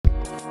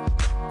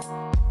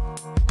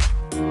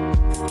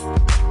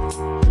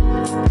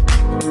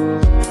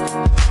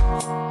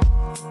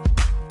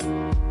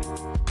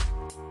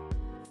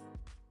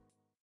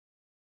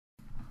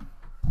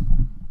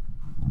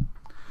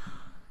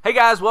Hey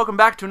guys, welcome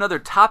back to another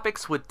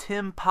Topics with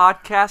Tim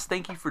podcast.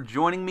 Thank you for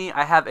joining me.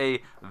 I have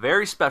a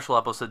very special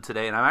episode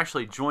today, and I'm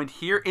actually joined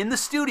here in the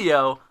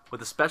studio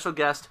with a special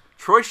guest,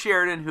 Troy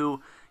Sheridan,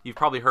 who you've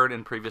probably heard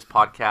in previous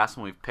podcasts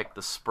when we've picked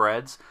the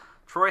spreads.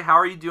 Troy, how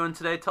are you doing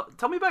today?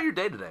 Tell me about your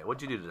day today.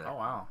 What'd you do today?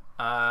 Oh,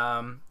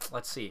 wow.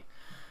 Let's see.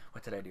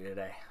 What did I do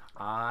today?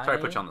 Sorry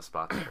to put you on the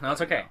spot there. No, it's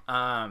okay.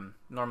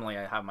 Normally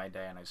I have my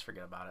day and I just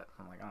forget about it.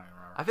 I'm like, I don't even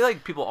remember. I feel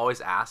like people always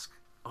ask,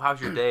 oh,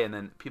 how's your day? And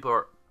then people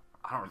are,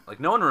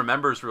 no one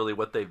remembers really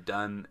what they've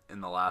done in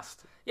the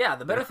last... Yeah,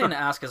 the better thing to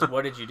ask is,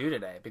 what did you do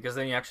today? Because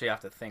then you actually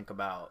have to think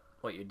about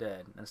what you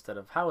did instead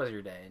of, how was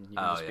your day? And you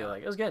can just be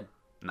like, it was good.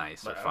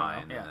 Nice but or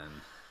fine. Yeah. And then,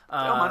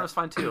 oh, mine was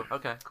fine too.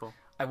 Okay, cool.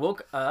 I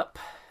woke up.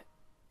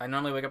 I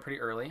normally wake up pretty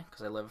early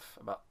because I live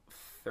about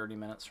 30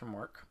 minutes from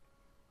work.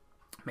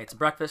 Made some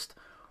breakfast.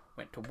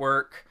 Went to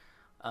work.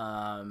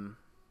 I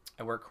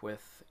work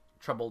with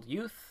troubled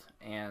youth,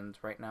 and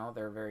right now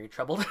they're very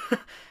troubled.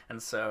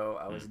 And so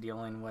I was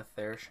dealing with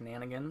their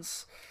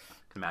shenanigans.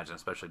 I can imagine,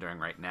 especially during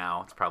right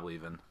now, it's probably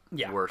even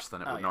worse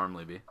than it would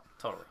normally be.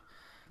 Totally.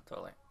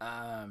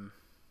 So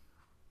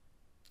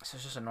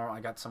it's just a normal. I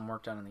got some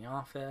work done in the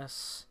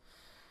office,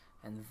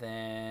 and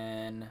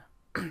then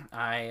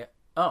I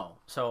go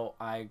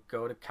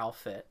to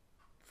CalFit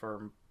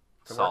for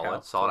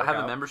solid. I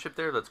have a membership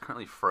there that's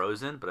currently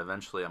frozen, but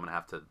eventually I'm gonna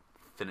have to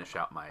finish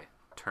out my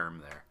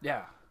term there.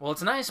 Yeah. Well,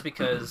 it's nice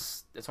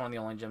because it's one of the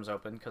only gyms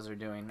open because they're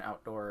doing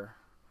outdoor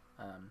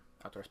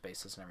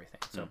spaces and everything.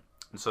 So.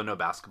 So no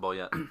basketball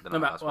yet? No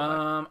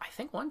basketball. I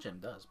think one gym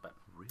does, but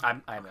really?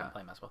 I haven't been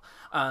playing basketball.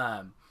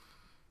 I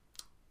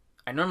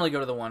normally go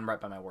to the one right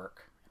by my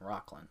work in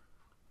Rockland,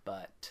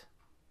 but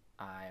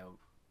I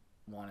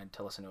wanted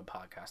to listen to a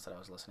podcast that I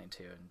was listening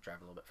to and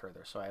drive a little bit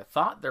further. So I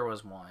thought there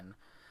was one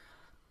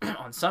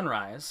on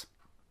Sunrise,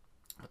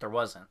 but there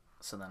wasn't.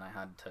 So then I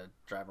had to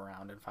drive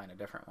around and find a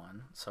different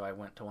one. So I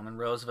went to one in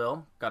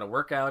Roseville, got a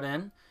workout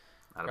in,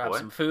 grabbed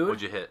some food.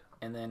 What'd you hit?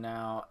 And then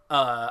now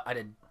I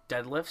did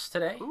deadlifts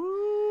today.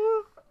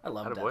 Ooh. I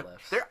love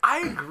deadlifts. I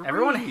agree.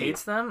 Everyone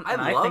hates them,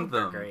 and I think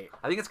they're great.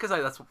 I think it's because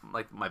that's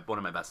like one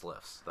of my best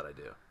lifts that I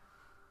do.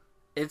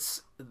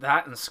 It's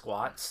that and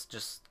squats.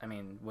 Just,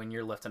 when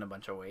you're lifting a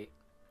bunch of weight,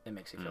 it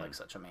makes you feel like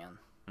such a man.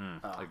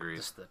 Agreed.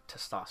 Just the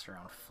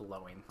testosterone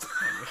flowing.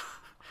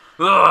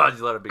 Ugh,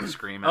 you let a big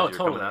scream as you're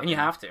totally. coming up. And you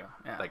have to.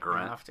 Yeah, like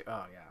grunt. You have to.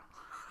 Oh,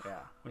 yeah.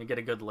 When you get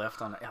a good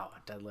lift on a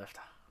deadlift.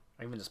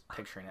 I'm even just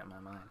picturing it in my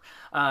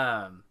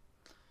mind.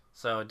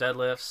 So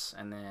deadlifts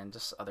and then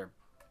just other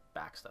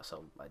back stuff.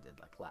 So I did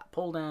like lat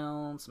pull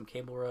downs, some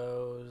cable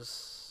rows,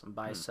 some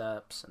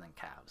biceps, and then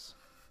calves.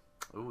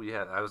 Oh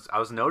yeah, I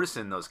was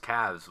noticing those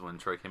calves when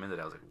Troy came in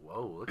today. I was like,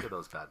 whoa, look at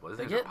those bad boys.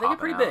 They get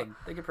pretty big.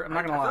 I'm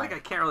not gonna lie. I feel like I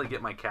can't really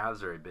get my calves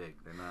very big.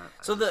 They're not.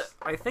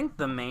 I think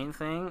the main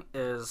thing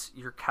is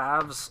your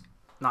calves,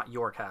 not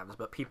your calves,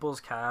 but people's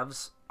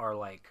calves are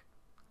like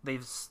they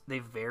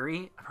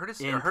vary. I've heard it's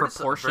in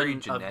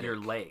proportion of your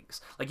legs.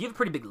 Like you have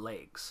pretty big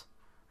legs,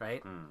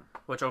 right?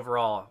 Which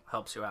overall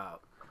helps you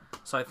out.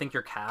 So I think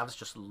your calves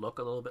just look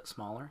a little bit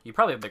smaller. You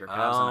probably have bigger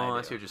calves than I do. Oh,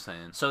 I see what you're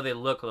saying. So they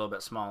look a little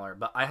bit smaller,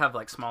 but I have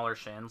like smaller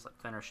shins, like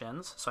thinner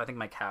shins. So I think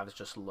my calves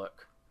just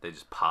look. They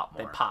just pop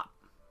more. They pop.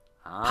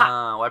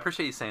 Well, I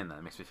appreciate you saying that.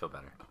 It makes me feel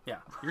better. Yeah,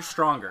 you're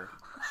stronger.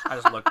 I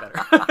just look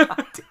better.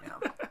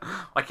 Damn.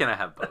 Why can't I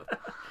have both?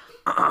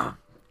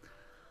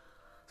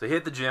 So you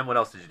hit the gym. What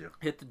else did you do?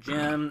 Hit the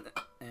gym,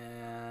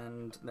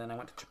 and then I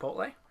went to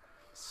Chipotle.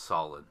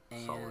 Solid.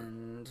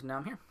 And now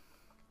I'm here.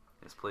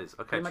 Yes, please.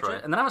 Okay, Troy. Troy.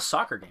 And then I have a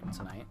soccer game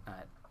tonight.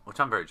 Which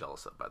I'm very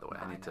jealous of, by the way.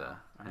 I need to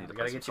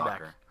play some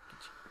soccer.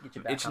 Get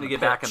you back itching to get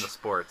back into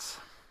sports.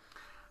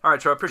 All right,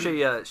 Troy. I appreciate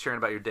you sharing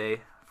about your day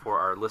for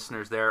our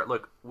listeners there.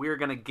 Look, we're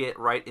gonna get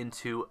right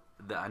into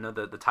I know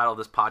the title of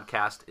this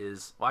podcast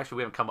is. Well,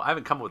 actually, I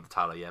haven't come up with the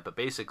title yet, but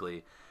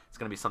basically, it's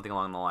gonna be something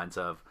along the lines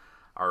of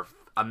our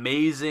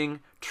amazing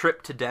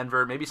trip to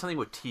Denver. Maybe something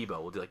with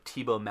TEBOW. We'll do like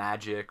TEBOW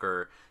Magic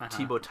or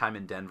TEBOW time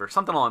in Denver.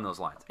 Something along those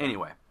lines.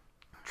 Anyway,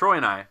 Troy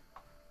and I.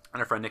 And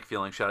our friend Nick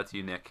Feeling, shout out to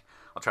you, Nick.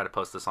 I'll try to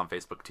post this on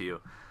Facebook to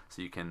you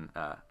so you can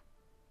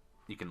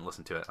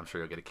listen to it. I'm sure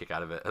you'll get a kick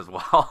out of it as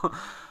well.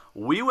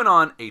 We went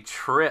on a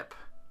trip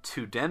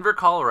to Denver,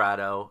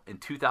 Colorado in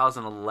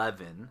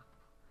 2011.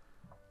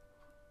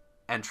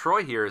 And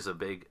Troy here is a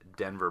big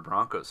Denver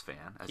Broncos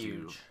fan,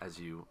 as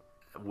you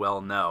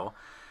well know.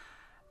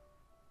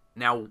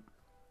 Now,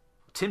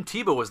 Tim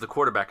Tebow was the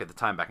quarterback at the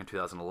time back in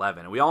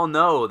 2011. And we all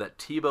know that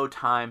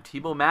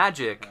TEBOW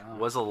Magic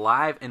was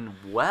alive and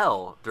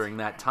well during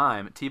that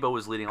time. Tebow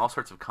was leading all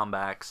sorts of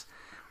comebacks.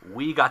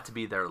 We got to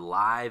be there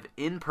live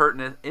in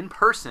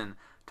person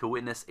to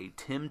witness a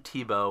Tim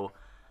Tebow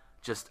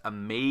just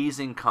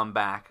amazing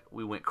comeback.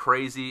 We went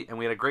crazy, and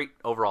we had a great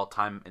overall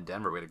time in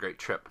Denver. We had a great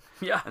trip.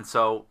 Yeah. And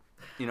so,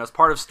 as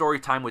part of Story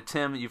Time with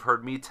Tim, you've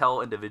heard me tell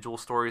individual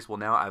stories. Well,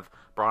 now I've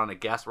brought on a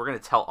guest. We're going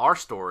to tell our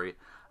story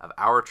of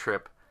our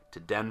trip to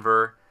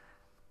Denver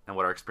and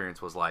what our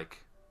experience was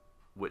like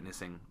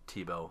witnessing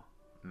TEBOW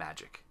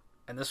Magic.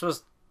 And this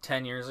was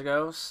 10 years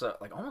ago, so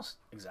like almost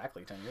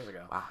exactly 10 years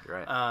ago. Wow,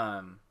 you're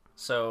right.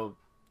 So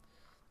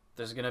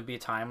there's gonna be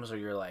times where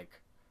you're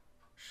like,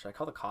 should I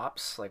call the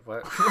cops? Like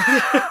what?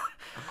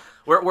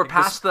 We're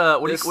past the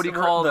what do you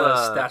call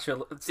the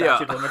statute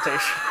of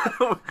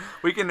limitation.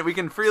 we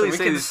can freely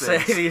say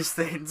these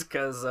things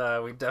because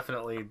we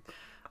definitely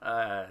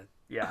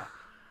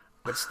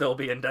would still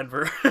be in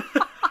Denver.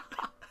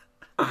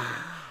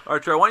 All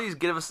right, Troy, why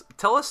don't you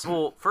tell us?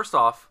 Well, first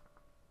off,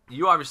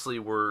 you obviously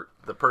were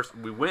the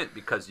person we went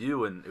because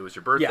and it was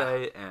your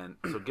birthday, and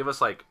so give us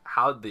like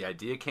how the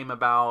idea came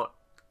about.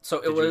 So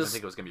Did you even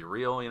think it was gonna be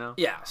real?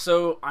 Yeah.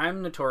 So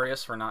I'm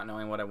notorious for not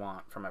knowing what I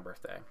want for my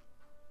birthday.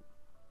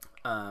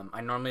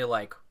 I normally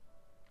like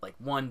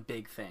one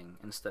big thing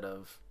instead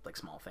of like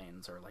small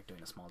things or like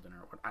doing a small dinner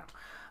or what I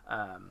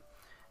don't know.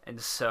 And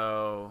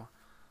so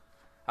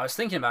I was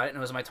thinking about it, and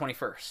it was my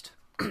 21st,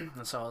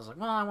 and so I was like,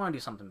 well, I want to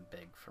do something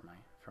big for my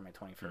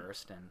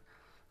 21st, and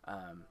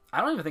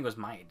I don't even think it was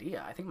my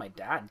idea. I think my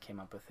dad came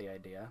up with the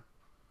idea.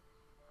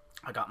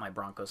 I got my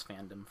Broncos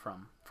fandom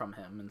from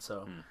him, and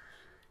so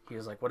he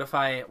was like, what if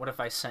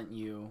I sent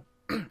you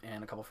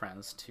and a couple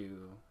friends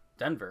to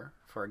Denver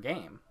for a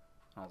game?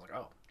 And I was like,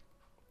 oh.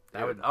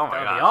 That would be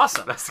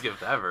awesome. Best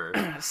gift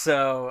ever.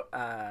 So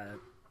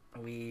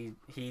he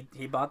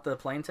bought the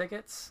plane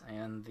tickets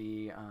and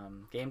the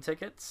game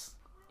tickets,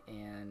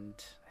 and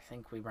I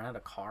think we rented a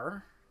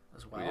car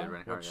as well,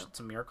 which it's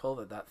a miracle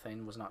that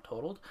thing was not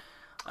totaled.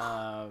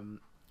 And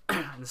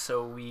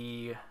so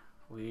we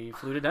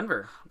flew to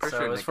Denver. Pretty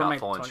sure Nick got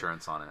full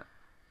insurance on it.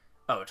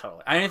 Oh,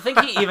 totally. I think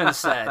he even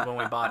said when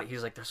we bought it,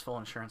 he's like, "There's full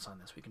insurance on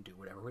this. We can do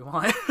whatever we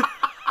want."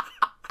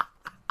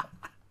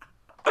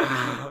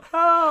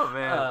 Oh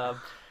man.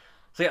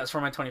 So yeah, it was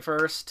for my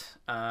 21st.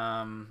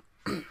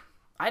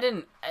 I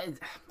didn't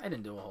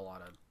do a whole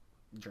lot of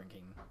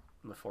drinking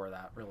before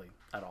that, really,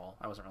 at all.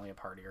 I wasn't really a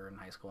partier in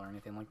high school or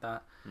anything like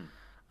that.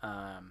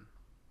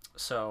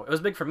 So it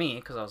was big for me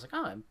because I was like,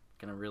 oh, I'm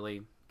gonna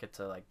really get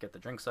to like get the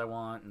drinks I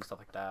want and stuff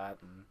like that,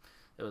 and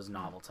it was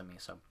novel to me.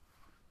 So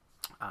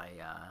I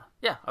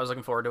was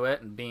looking forward to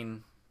it, and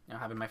being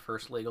having my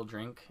first legal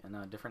drink in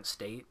a different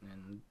state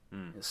and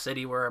the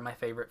city where my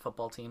favorite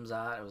football team's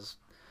at. I was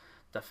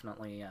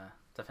definitely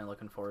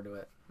looking forward to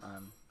it.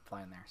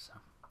 Flying there, so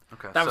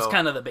that was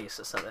kind of the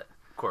basis of it.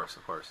 Of course.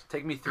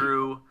 Take me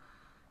through.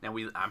 Now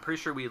I'm pretty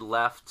sure we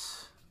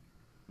left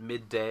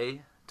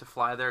midday to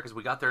fly there because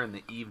we got there in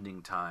the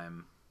evening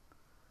time.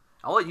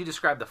 I'll let you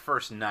describe the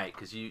first night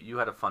because you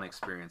had a fun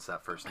experience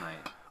that first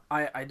night.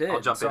 I did. I'll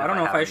jump so in I don't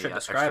know if I should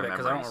extra describe it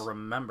because I memories. don't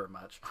remember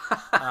much.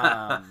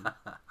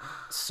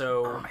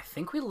 So I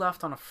think we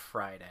left on a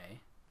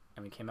Friday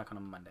and we came back on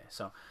a Monday.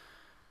 So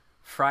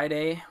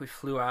Friday we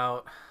flew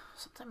out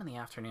sometime in the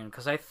afternoon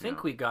because I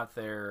think we got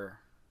there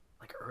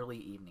like early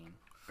evening.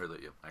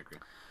 I agree.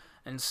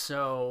 And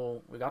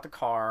so we got the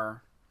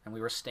car and we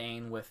were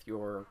staying with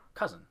your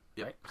cousin,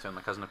 right? So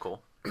my cousin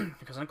Nicole. Your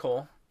cousin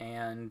Nicole,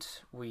 and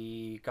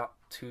we got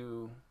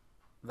to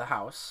the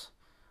house.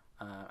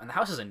 And the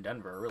houses in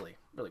Denver are really,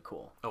 really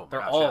cool. Oh, they're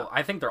gosh, all. yeah.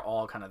 I think they're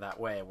all kind of that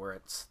way, where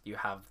it's you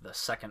have the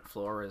second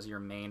floor as your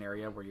main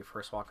area where you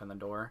first walk in the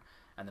door,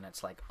 and then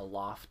it's like a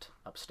loft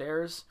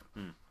upstairs,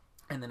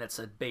 and then it's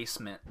a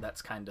basement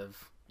that's kind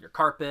of your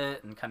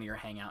carpet and kind of your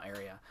hangout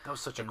area. That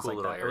was such a cool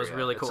little area. It was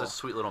really cool. It's a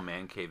sweet little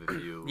man cave if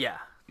you. Yeah,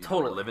 you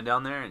totally. were living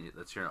down there, and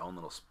that's your own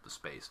little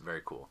space.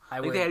 Very cool. I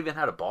think would, they even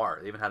had a bar.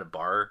 They even had a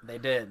bar. They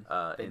did.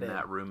 In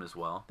that room as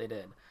well. They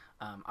did.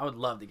 I would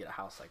love to get a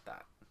house like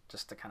that,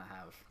 just to kind of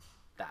have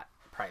that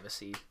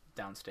privacy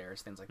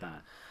downstairs, things like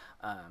that.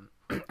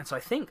 And so I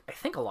think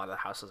a lot of the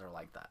houses are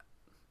like that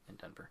in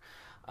Denver.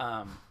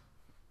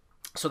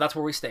 So that's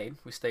where we stayed.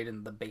 We stayed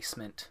in the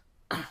basement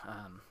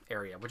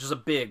area, which is a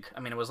big. I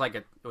mean,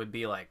 it would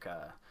be like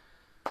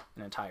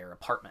an entire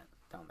apartment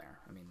down there.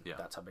 I mean,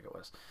 that's how big it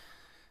was.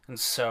 And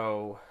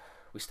so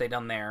we stayed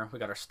down there. We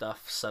got our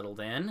stuff settled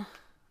in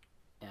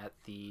at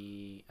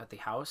the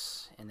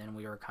house, and then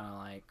we were kind of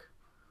like,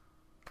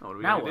 what are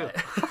we gonna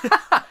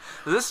do?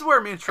 This is where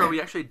me and Troy,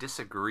 we actually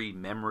disagree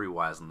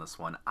memory-wise on this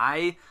one.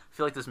 I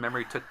feel like this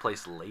memory took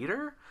place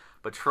later,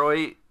 but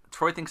Troy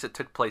thinks it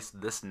took place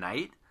this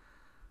night.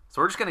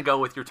 So we're just gonna go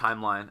with your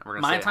timeline.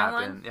 We're gonna say it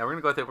happened. Yeah, we're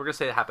gonna go with it. We're gonna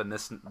say it happened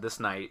this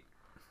night.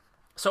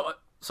 So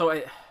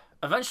I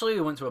eventually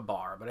we went to a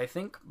bar, but I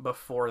think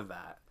before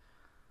that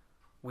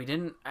we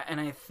didn't. And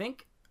I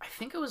think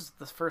it was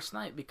the first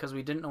night because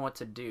we didn't know what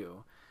to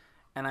do,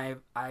 and I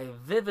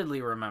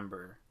vividly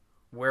remember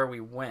where we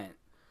went.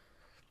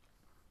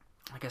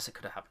 I guess it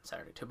could have happened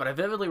Saturday too, but I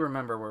vividly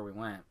remember where we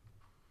went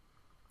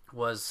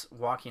was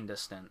walking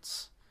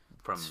distance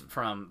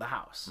from the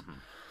house.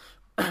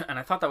 And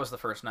I thought that was the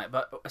first night,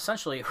 but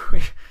essentially it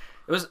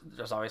was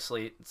just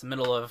obviously it's the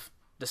middle of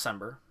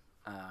December.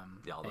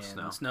 All the and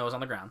snow. Snow is on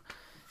the ground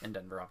in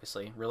Denver,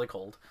 obviously, really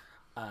cold.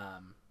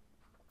 And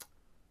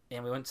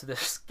we went to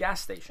this gas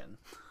station.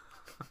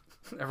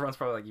 Everyone's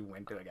probably like, you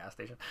went to a gas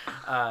station.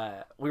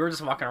 We were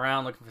just walking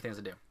around looking for things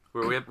to do.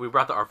 We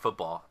brought our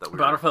football that we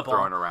were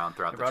throwing around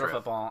throughout the trip. We brought our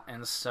football,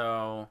 and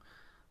so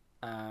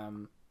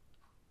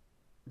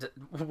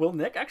will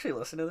Nick actually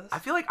listen to this? I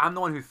feel like I'm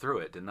the one who threw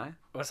it, didn't I?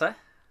 What's that?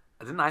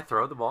 Didn't I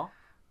throw the ball?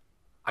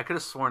 I could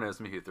have sworn it was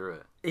me who threw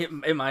it.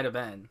 It might have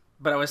been,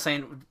 but I was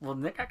saying, well,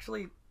 Nick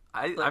actually.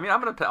 I mean,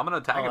 I'm gonna tag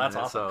him in it.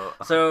 Awesome.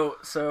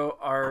 So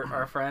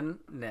our friend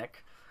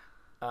Nick,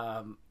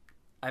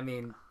 I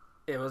mean,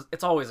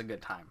 it's always a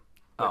good time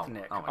with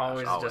Nick. Oh my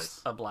always, gosh,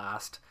 just a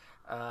blast.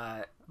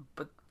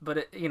 But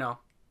it,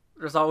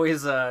 there's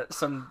always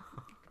some,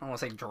 I don't want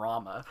to say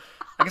drama.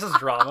 I guess it's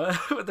drama,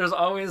 but there's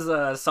always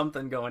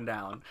something going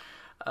down.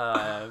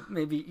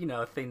 Maybe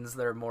things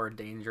that are more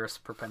dangerous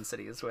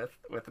propensities with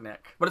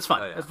Nick, but it's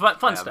fun. Oh, yeah. It's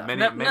fun stuff.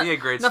 Many a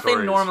great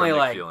nothing normally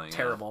like feeling,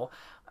 terrible.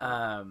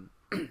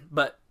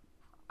 But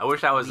I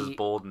wish I was as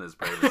bold and as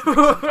brave as Nick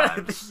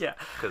sometimes. Yeah,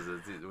 because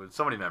it was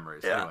so many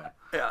memories. Yeah. Anyway,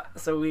 yeah.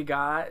 So we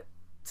got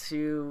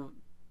to.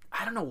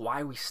 I don't know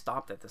why we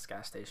stopped at this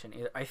gas station.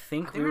 I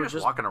think we were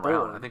just walking bored.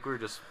 around. I think we were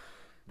just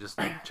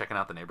checking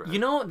out the neighborhood.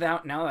 Now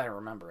that I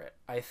remember it,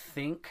 I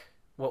think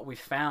what we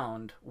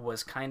found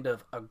was kind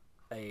of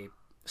a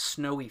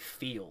snowy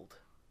field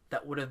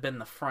that would have been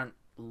the front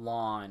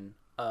lawn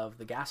of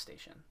the gas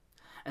station.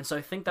 And so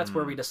I think that's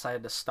where we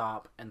decided to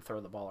stop and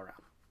throw the ball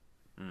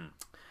around.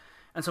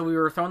 And so we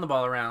were throwing the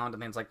ball around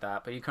and things like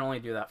that, but you can only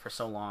do that for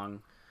so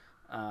long,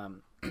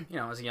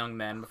 as young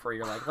men before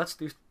you're like, let's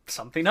do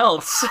something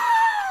else.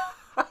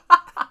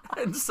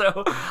 And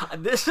so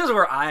this is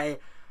where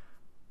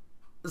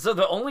so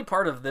the only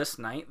part of this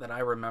night that I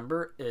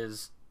remember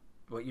is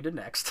what you did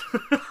next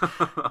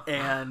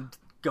and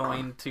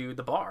going to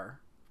the bar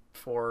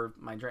for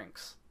my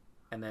drinks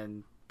and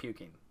then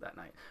puking that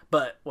night.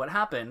 But what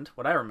happened,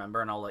 what I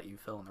remember, and I'll let you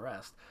fill in the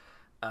rest.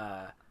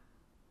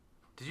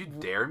 Did you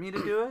dare me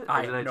to do it?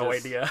 I have no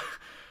idea.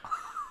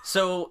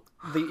 So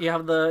you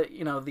have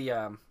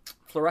the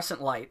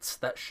fluorescent lights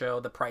that show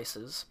the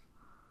prices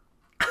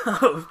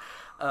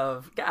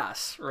of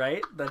gas,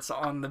 right? That's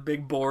on the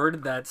big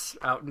board that's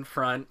out in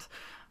front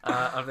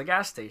of the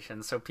gas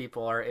station, so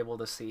people are able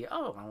to see.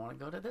 Oh, I want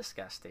to go to this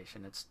gas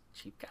station. It's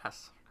cheap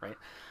gas, right?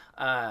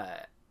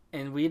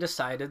 And we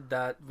decided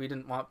that we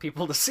didn't want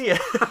people to see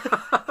it.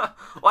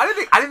 Well,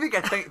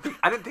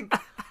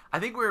 I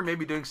think we were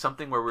maybe doing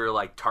something where we were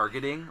like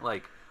targeting,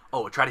 like,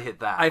 oh, try to hit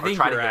that. I think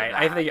you're right.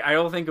 I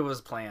don't think it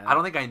was planned. I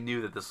don't think I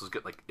knew that this was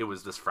good. Like, it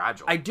was this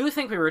fragile. I do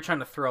think we were trying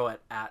to throw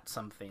it at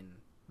something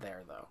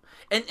there, though.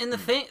 And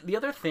the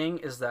other thing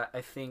is that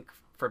I think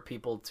for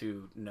people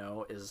to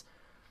know is,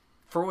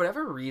 for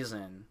whatever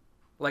reason,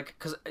 like,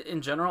 because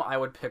in general I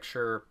would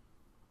picture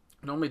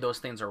normally those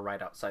things are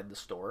right outside the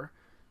store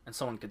and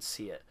someone could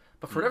see it.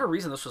 But for whatever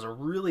reason, this was a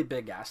really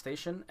big gas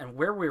station, and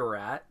where we were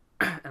at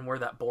and where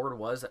that board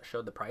was that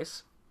showed the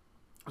price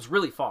was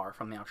really far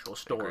from the actual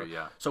store. Agree,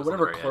 yeah. So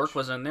whatever clerk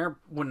was in there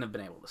wouldn't have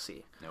been able to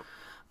see. Nope.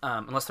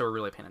 Unless they were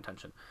really paying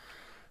attention.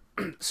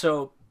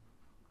 So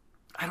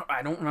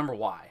I don't remember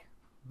why,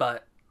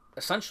 but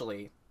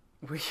essentially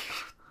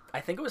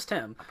I think it was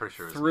Tim. I'm pretty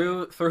sure it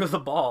was threw the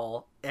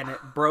ball and it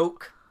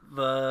broke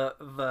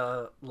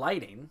the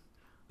lighting.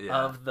 Yeah.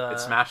 Of the, it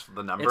smashed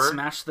the number.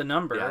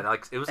 Yeah,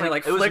 like it was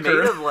like it was made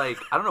flickered. of like,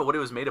 I don't know what it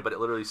was made of, but it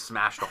literally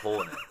smashed a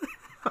hole in it.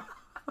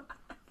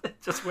 It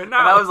just went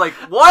out. And I was like,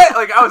 what?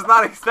 Like, I was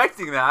not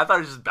expecting that. I thought it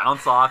would just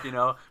bounce off,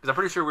 because I'm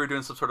pretty sure we were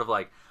doing some sort of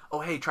like,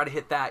 oh hey, try to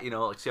hit that,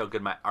 like see how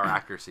good our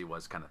accuracy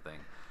was, kind of thing.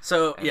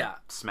 So and yeah,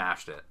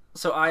 smashed it.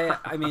 So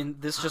I mean,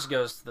 this just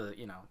goes to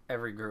the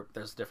every group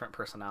there's different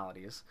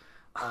personalities,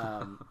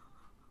 and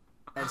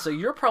so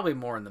you're probably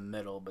more in the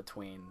middle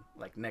between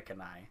like Nick and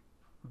I,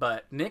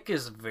 but Nick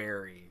is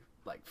very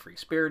like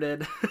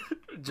free-spirited,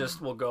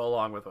 just will go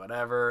along with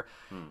whatever.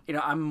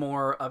 I'm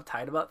more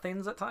uptight about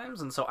things at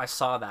times, and so I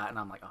saw that and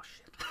I'm like, oh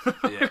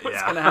shit,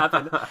 what's gonna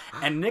happen?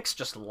 And Nick's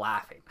just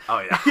laughing. Oh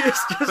yeah, he's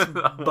just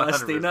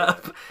busting 100%.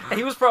 Up. And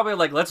he was probably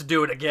like, let's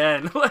do it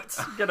again.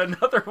 Let's get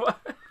another one.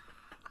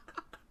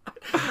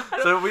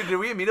 So did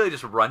we immediately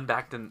just run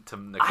back to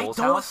Nicole's house?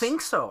 I don't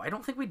think so. I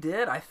don't think we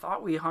did. I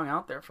thought we hung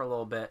out there for a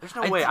little bit. There's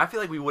no way. I feel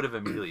like we would have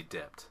immediately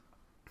dipped.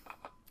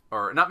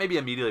 Or not maybe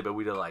immediately, but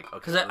we'd have like, okay.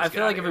 Because I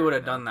feel like if we would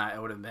have done that, I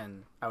would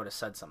have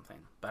said something.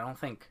 But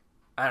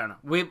I don't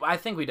know. I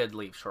think we did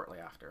leave shortly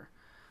after.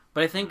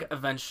 But I think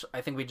eventually,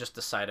 we just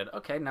decided,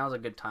 okay, now's a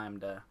good time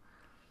to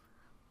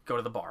go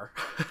to the bar.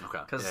 Okay.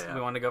 Because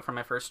we wanted to go for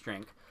my first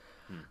drink.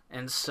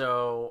 And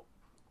so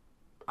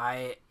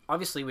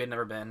obviously we had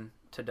never been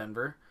to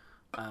Denver.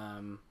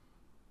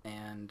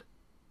 And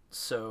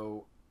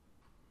so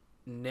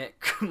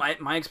Nick,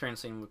 my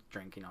experience with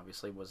drinking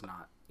obviously was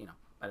not,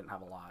 I didn't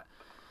have a lot.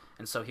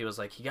 And so he was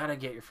like, you got to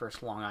get your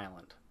first Long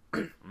Island.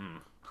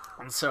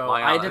 And so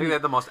I think they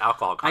had the most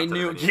alcohol content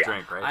of any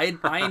drink, right?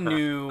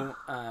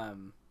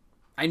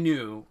 I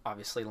knew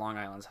obviously Long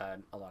Island's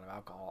had a lot of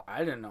alcohol. I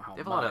didn't know how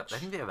much. I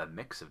think they have a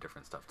mix of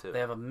different stuff too. They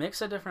have a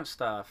mix of different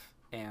stuff,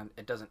 and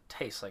it doesn't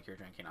taste like you're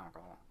drinking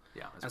alcohol.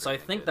 Yeah. And so I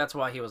think that's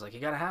why he was like,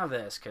 you got to have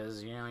this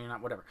because, you're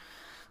not whatever.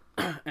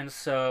 And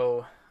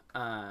so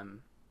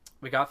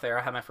we got there.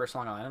 I had my first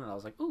Long Island, and I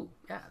was like, ooh,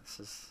 yeah,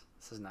 this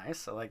is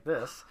nice. I like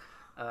this.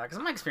 Because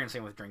my experience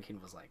with drinking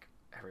was like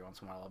every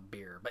once in a while a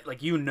beer. But like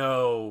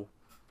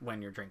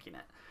when you're drinking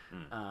it,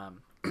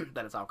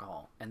 that it's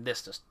alcohol. And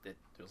this just, it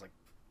was like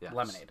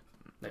lemonade.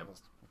 It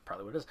was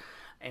probably what it is.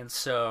 And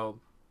so...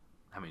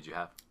 How many did you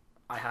have?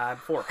 I had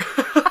 4.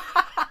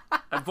 I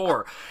had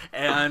 4.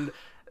 And,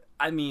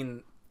 I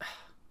mean,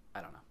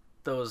 I don't know.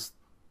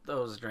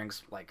 Those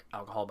drinks, like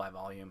alcohol by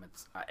volume,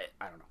 it's I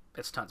don't know.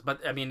 It's tons.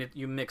 But, I mean,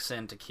 you mix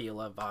in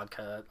tequila,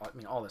 vodka, I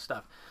mean, all this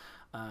stuff.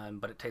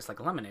 But it tastes like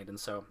lemonade. And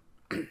so,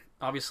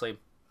 obviously,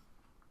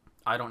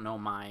 I don't know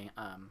my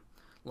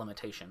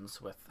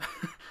limitations with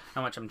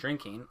how much I'm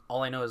drinking.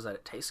 All I know is that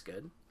it tastes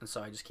good. And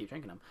so I just keep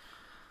drinking them.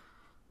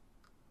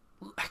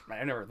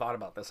 I never thought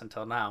about this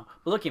until now.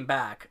 But looking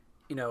back,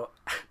 you know,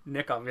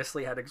 Nick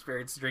obviously had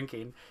experience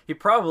drinking. He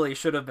probably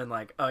should have been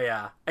like, oh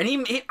yeah. And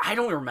he I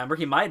don't remember.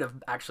 He might have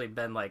actually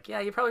been like, yeah,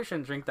 you probably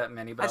shouldn't drink that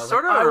many. But I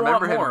sort like, of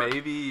remember him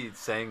maybe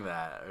saying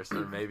that. Or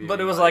sort of maybe.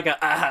 But it was like a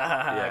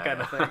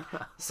kind of thing.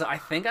 So I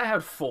think I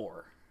had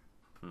 4.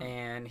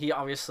 And he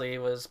obviously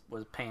was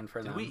paying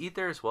for them. Did we eat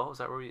there as well? Is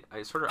that where we...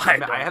 I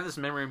have this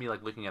memory of me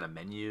like looking at a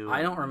menu.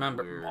 I don't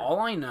remember. All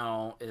I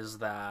know is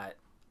that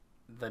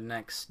the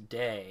next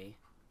day...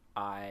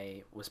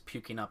 I was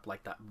puking up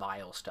like that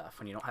vile stuff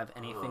when you don't have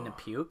anything to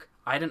puke.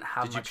 I didn't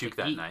have much to eat. Did you puke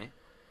that night?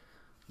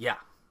 Yeah.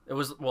 It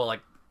was, well, like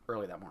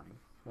early that morning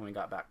when we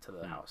got back to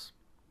the house.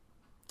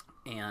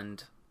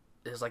 And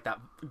it was like that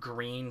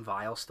green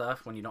vile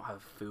stuff when you don't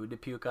have food to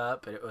puke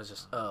up. It was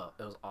just, it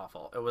was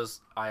awful.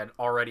 I had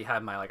already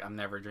had my, like, I'm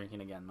never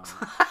drinking again moment.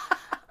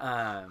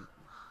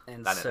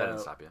 And that didn't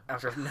stop you.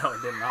 No,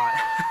 it did not.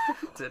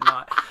 It did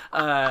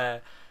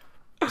not.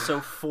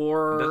 So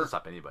for... It doesn't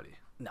stop anybody.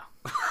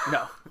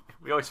 No.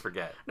 We always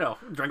forget. No,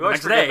 drink we the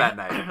next forget day. That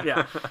night.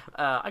 Yeah,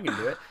 I can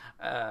do it.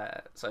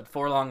 So I had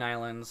 4 Long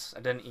Islands. I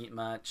didn't eat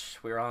much.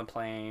 We were on a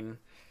plane.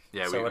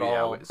 Yeah, so we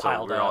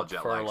piled we were all up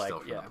jet for lagged like, still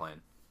from the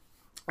plane.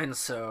 And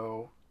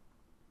so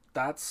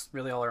that's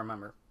really all I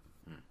remember.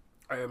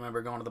 I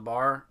remember going to the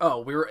bar.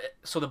 Oh,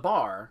 so the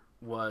bar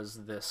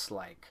was this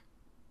like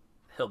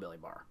hillbilly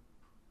bar.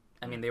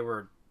 I mean, they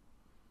were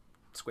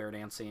square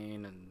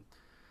dancing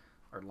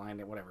or line,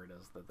 whatever it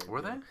is that they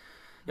were. They?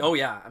 Oh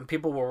yeah, and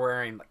people were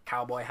wearing like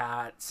cowboy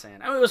hats,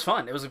 and I mean, it was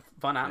fun. It was a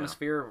fun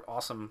atmosphere. Yeah.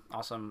 Awesome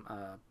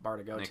bar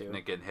to go to.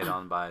 Nick getting hit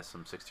on by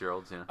some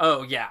 60-year-olds, yeah.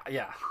 Oh yeah.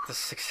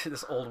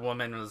 This old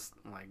woman was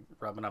like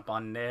rubbing up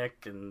on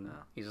Nick, and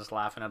he's just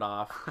laughing it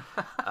off.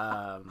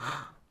 Other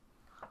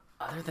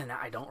than that,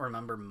 I don't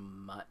remember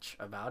much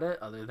about it.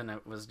 Other than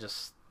it was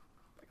just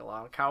like a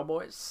lot of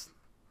cowboys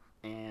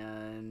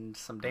and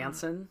some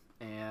dancing,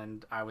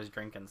 and I was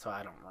drinking, so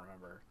I don't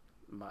remember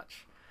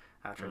much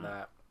after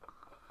that.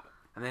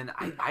 And then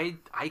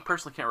I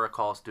personally can't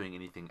recall us doing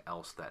anything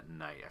else that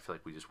night. I feel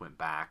like we just went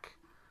back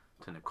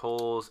to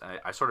Nicole's. And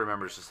I sort of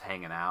remember just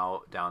hanging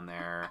out down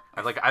there.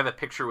 I have a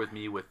picture with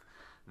me with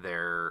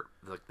their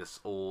like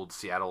this old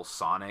Seattle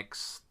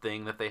Sonics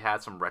thing that they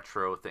had, some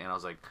retro thing. And I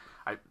was like,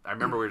 I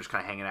remember we were just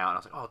kind of hanging out, and I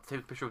was like, oh, take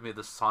a picture with me.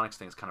 This Sonics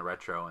thing is kind of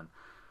retro. And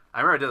I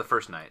remember I did the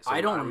first night. So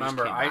I don't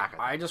remember.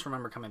 I just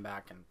remember coming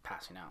back and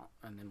passing out,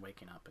 and then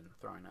waking up and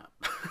throwing up.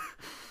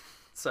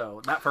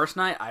 So that first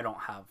night, I don't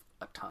have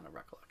a ton of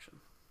recollection.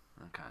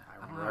 Okay.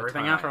 I remember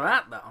everything after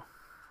that, though.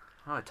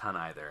 Not a ton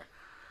either.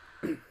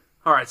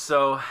 All right,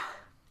 so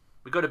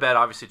we go to bed.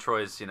 Obviously,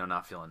 Troy's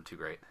not feeling too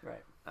great.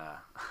 Right.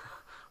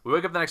 We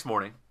wake up the next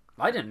morning.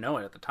 I didn't know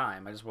it at the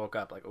time. I just woke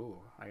up like, ooh,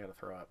 I gotta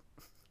throw up.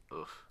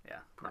 Oof. Yeah.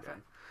 Poor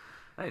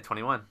guy. Hey,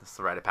 21. That's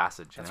the rite of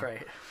passage. That's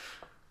right.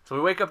 So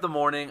we wake up the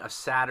morning of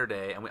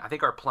Saturday, and I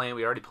think our plane.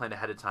 We already planned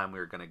ahead of time. We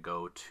were going to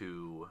go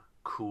to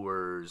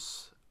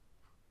Coors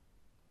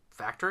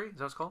Factory. Is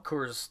that what it's called?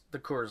 The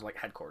Coors like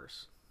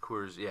headquarters.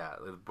 Coors, yeah,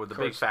 with the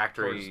big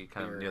factory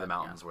kind of near the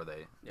mountains where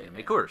they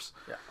make Coors.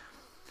 Yeah.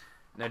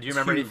 Now, do you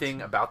remember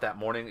anything about that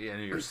morning?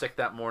 You were sick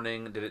that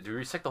morning. Were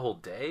you sick the whole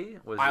day?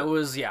 I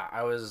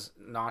was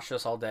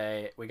nauseous all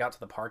day. We got to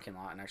the parking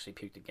lot and actually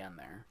puked again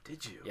there.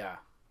 Did you? Yeah.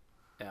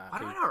 Why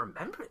do I not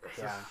remember this?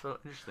 Yeah. This is so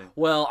interesting.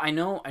 Well, I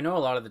know a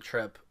lot of the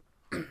trip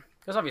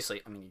because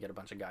obviously, I mean, you get a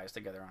bunch of guys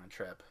together on a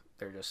trip.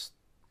 They're just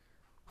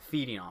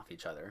feeding off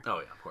each other. Oh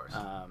yeah, of course.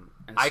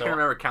 And I can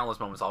remember countless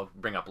moments I'll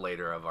bring up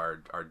later of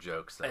our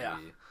jokes that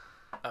we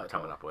are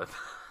coming totally. up with.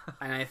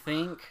 And I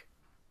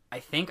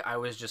think I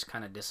was just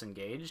kind of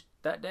disengaged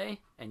that day,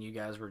 and you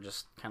guys were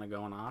just kind of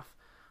going off.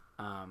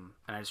 And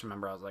I just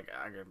remember I was like,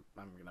 I'm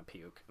gonna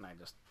puke, and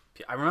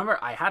I remember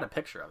I had a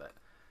picture of it.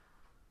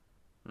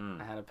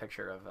 I had a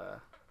picture of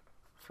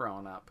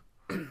throwing up,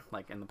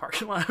 like in the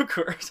parking lot, of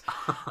course.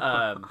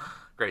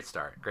 Great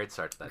start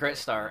to that. Great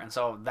start. And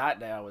so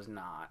that day I was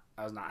not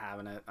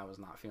having it. I was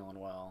not feeling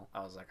well. I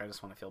was like, I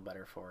just want to feel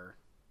better for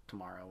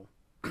tomorrow,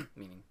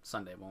 meaning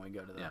Sunday when we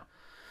go to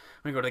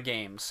the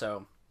game.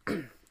 So,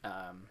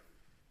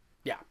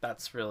 yeah, that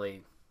was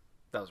really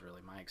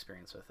my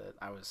experience with it.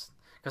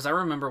 Because I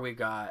remember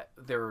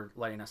they were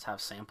letting us have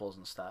samples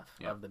and stuff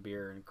of the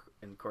beer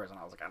and Coors, and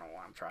I was like, I don't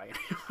want to try it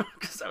anymore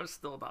because I was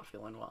still not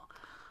feeling well.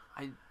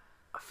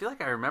 I feel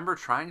like I remember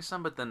trying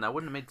some, but then that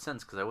wouldn't have made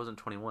sense because I wasn't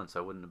 21, so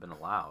I wouldn't have been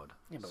allowed.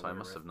 Yeah, but so I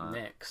must have not.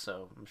 Nick,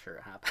 so I'm sure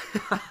it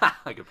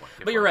happened. Good point.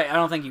 But you're right. I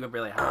don't think you could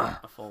really have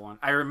a full one.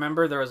 I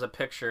remember there was a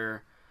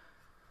picture.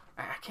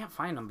 I can't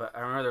find them, but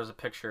I remember there was a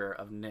picture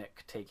of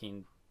Nick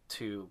taking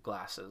 2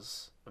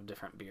 glasses of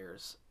different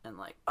beers and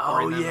like Oh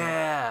pouring them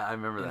yeah, I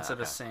remember that.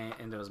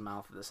 into his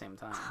mouth at the same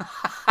time.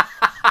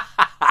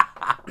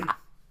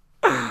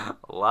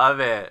 Love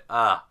it.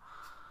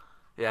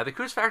 Yeah, the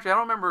Coors Factory. I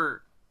don't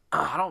remember.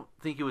 I don't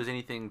think it was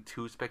anything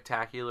too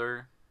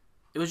spectacular.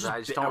 It was just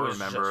I just don't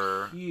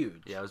remember. Just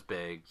huge. Yeah, it was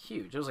big.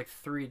 Huge. It was like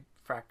 3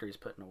 factories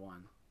put into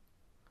one.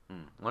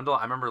 Wendell,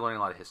 I remember learning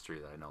a lot of history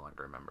that I no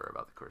longer remember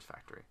about the Coors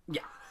Factory.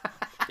 Yeah.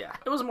 Yeah.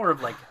 It was more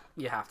of like,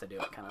 you have to do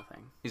it kind of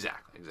thing.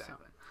 Exactly.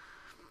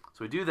 So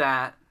we do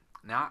that.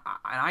 Now,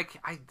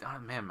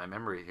 man, my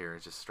memory here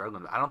is just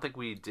struggling. I don't think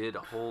we did a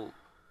whole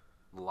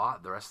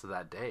lot the rest of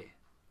that day.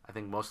 I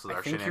think most of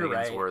our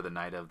shenanigans were the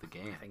night of the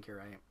game. I think you're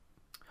right.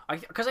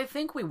 Because I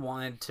think we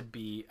wanted to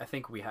be, I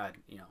think we had,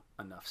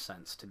 enough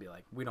sense to be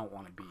like, we don't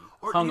want to be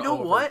Or you know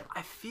what?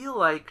 I feel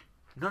like,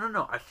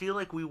 no. I feel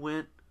like we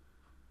went,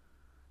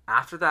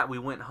 after that, we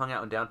went and hung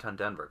out in downtown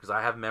Denver. Because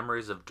I have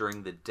memories of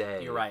during the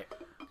day. You're right.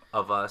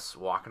 Of us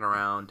walking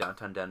around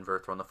downtown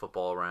Denver, throwing the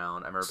football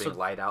around. I remember being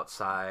light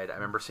outside. I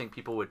remember seeing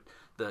people with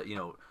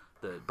the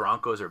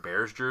Broncos or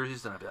Bears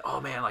jerseys, and I'd be like, "Oh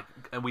man!" Like,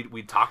 and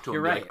we'd talk to them.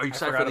 You're right. Like, are you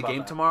excited for the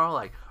game tomorrow?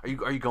 Like, are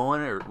you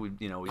going? Or we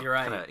You're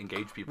right. kind of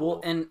engage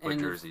people with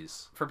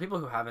jerseys. For people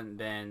who haven't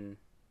been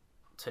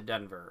to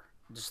Denver,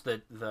 just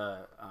the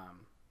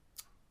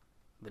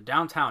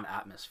downtown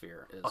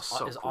atmosphere is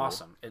cool.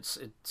 awesome. It's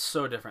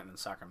so different than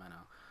Sacramento.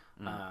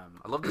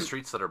 I love the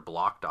streets that are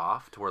blocked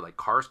off to where like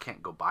cars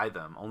can't go by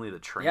them. Only the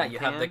train. Yeah, you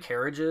have the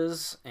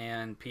carriages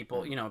and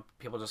people.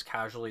 People just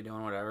casually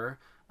doing whatever.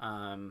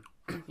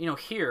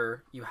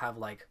 Here you have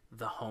like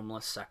the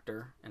homeless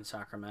sector in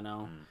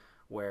Sacramento,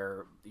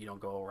 where you don't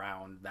go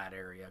around that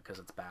area because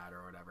it's bad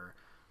or whatever.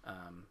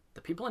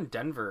 The people in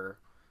Denver,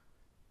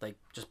 like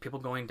just people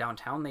going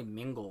downtown, they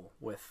mingle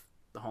with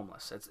the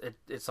homeless.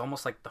 It's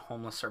almost like the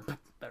homeless are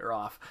better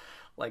off,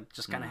 like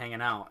just kind of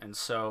hanging out, and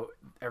so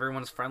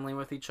everyone's friendly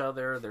with each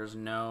other. There's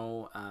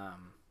no,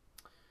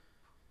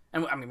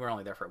 and I mean we're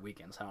only there for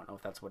weekends. So I don't know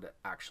if that's what it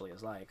actually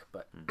is like,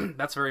 but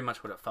that's very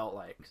much what it felt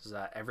like. Is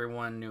that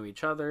everyone knew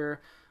each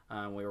other.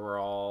 We were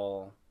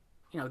all,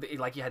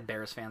 like you had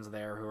Bears fans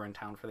there who were in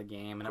town for the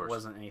game, and it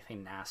wasn't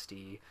anything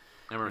nasty.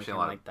 I remember seeing a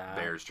lot like of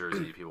Bears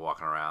jersey people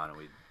walking around, and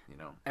we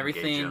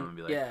everything, engage them and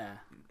be like, yeah,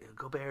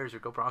 go Bears or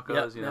go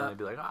Broncos, and they'd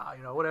be like,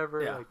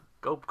 whatever, like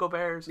go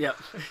Bears. Yep,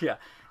 yeah.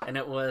 And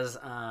it was,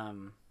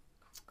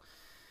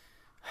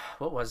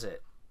 what was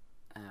it?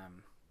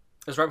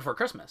 It was right before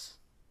Christmas.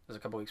 It was a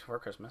couple weeks before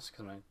Christmas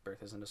because my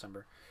birthday's in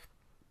December.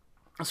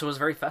 So it was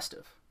very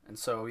festive, and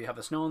so you have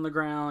the snow on the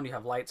ground, you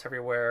have lights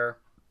everywhere.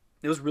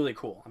 It was really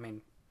cool. I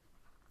mean,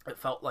 it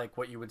felt like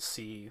what you would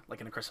see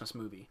like in a Christmas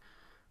movie,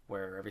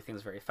 where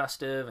everything's very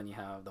festive, and you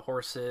have the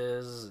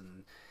horses,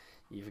 and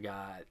you've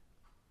got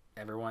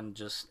everyone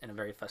just in a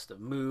very festive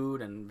mood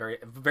and very,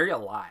 very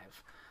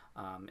alive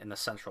in the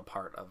central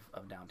part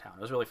of downtown.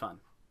 It was really fun.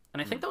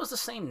 And I think that was the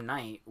same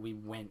night we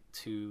went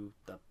to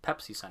the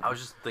Pepsi Center. I was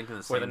just thinking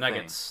the same thing. Where the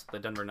Nuggets, the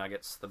Denver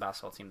Nuggets, the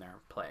basketball team there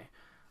play.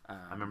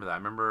 I remember that. I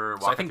remember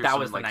walking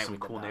through some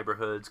cool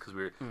neighborhoods because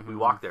we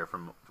walked there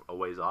from a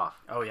ways off.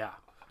 Oh, yeah.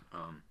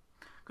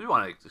 Because we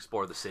wanted to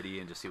explore the city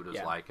and just see what it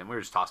was like. And we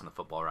were just tossing the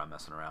football around,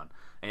 messing around.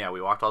 And yeah, we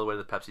walked all the way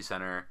to the Pepsi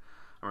Center.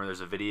 I remember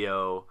there's a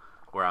video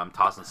where I'm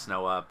tossing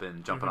snow up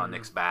and jumping on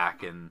Nick's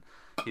back, and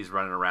he's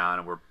running around,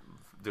 and we're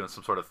doing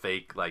some sort of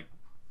fake like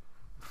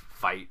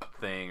fight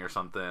thing or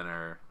something,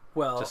 or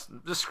just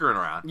screwing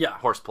around. Yeah,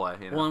 horseplay.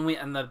 Well,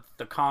 and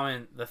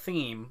the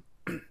theme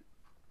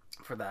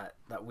for that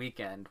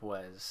weekend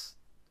was,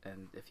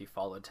 and if you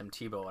followed Tim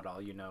Tebow at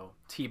all,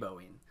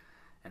 TEBOWing.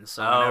 And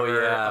so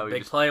whenever a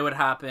big play would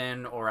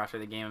happen, or after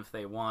the game if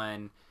they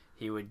won,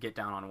 he would get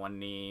down on one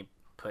knee,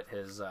 put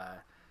his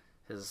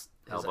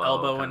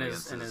elbow in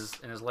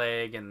his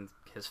leg and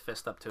his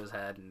fist up to his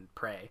head and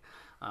pray.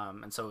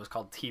 And so it was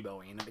called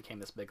TEBOWing, and it became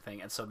this big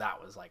thing. And so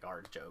that was like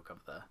our joke of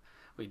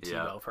we'd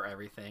TEBOW for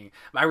everything.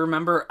 I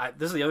remember,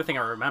 this is the other thing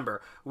I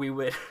remember, we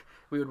would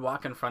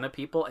walk in front of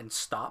people and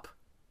stop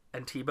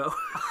and TEBOW.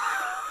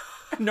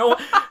 No,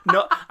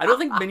 I don't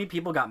think many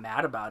people got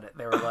mad about it.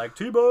 They were like,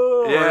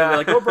 TEBOW! Yeah. They were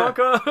like, go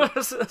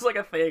Broncos! It's like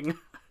a thing.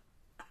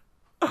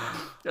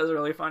 It was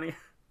really funny.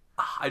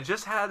 I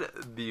just had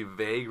the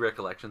vague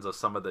recollections of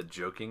some of the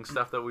joking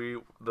stuff that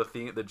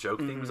the joke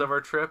themes of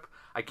our trip.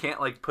 I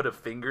can't like put a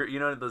finger,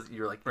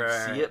 you're like, you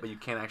see it, but you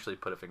can't actually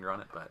put a finger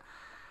on it. But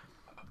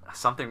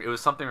it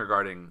was something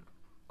regarding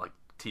like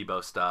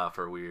TEBOW stuff,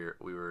 or we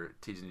were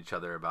teasing each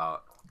other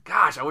about.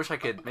 Gosh, I wish I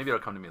could. Maybe it'll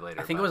come to me later.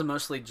 I think it was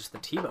mostly just the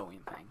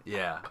TEBOWing thing.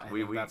 Yeah,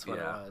 that's what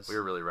it was. We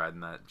were really riding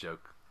that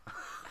joke.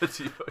 The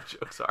TEBOW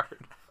joke's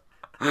hard.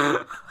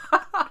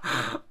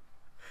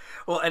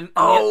 Well,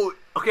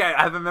 okay,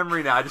 I have a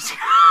memory now. Okay.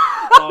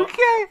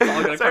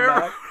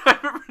 I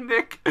remember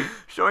Nick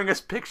showing us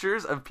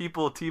pictures of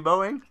people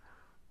TEBOWing,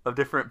 of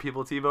different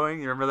people TEBOWing.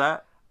 You remember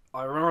that?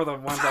 I remember the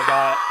ones I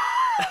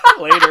got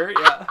later.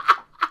 Yeah.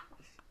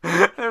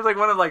 There was like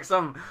one of like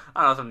some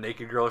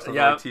naked girl or something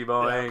like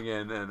TEBOWing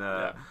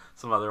and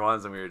some other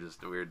ones, and we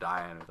were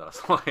dying. I thought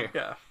it was hilarious.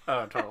 Yeah.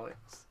 Oh, totally.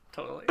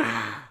 Totally.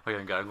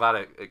 Okay, good. I'm glad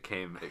it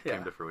came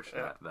to fruition.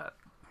 Yeah. That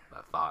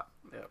thought.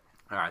 Yep.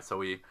 All right, so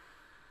we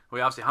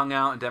obviously hung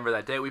out in Denver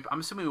that day. I'm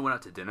assuming we went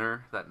out to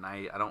dinner that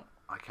night. I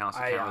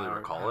honestly can't really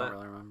recall it. I don't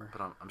really remember.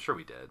 But I'm sure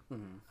we did.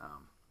 Mm-hmm.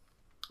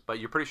 But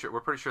we're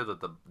pretty sure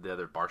that the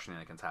other bar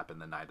shenanigans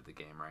happened the night of the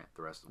game, right?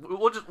 The rest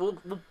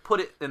we'll put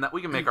it in that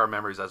we can make our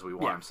memories as we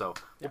want them. So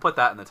we'll put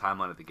that in the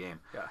timeline of the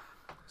game. Yeah.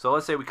 So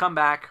let's say we come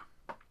back,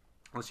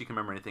 unless you can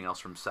remember anything else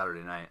from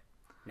Saturday night.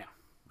 Yeah.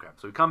 Okay.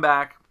 So we come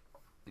back.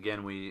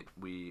 Again, we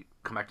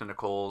come back to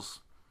Nicole's.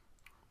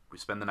 We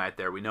spend the night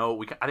there.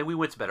 I think we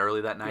went to bed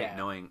early that night,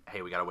 knowing,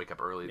 hey, we got to wake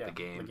up early at the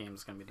game. The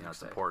game's gonna be the next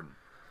it's day. important.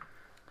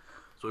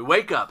 So we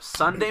wake up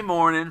Sunday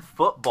morning,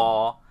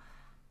 football,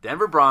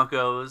 Denver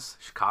Broncos,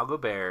 Chicago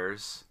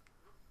Bears.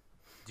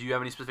 Do you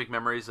have any specific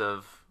memories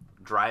of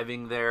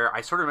driving there? I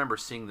sort of remember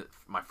seeing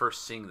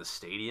the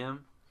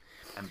stadium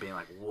and being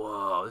like,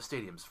 whoa, this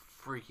stadium's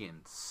freaking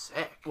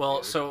sick.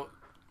 Well, dude. so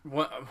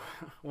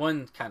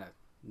one kind of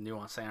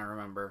nuance thing I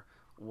remember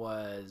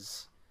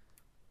was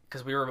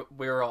because we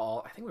were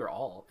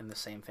all in the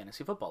same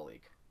fantasy football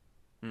league,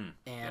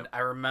 and I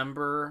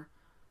remember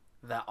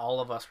that all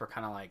of us were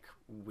kind of like,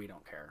 we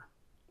don't care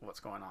what's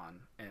going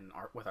on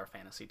with our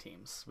fantasy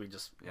teams.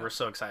 We're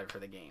so excited for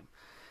the game,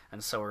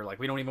 and so we're like,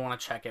 we don't even want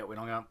to check it. We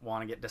don't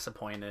want to get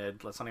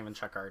disappointed. Let's not even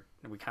check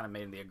we kind of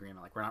made the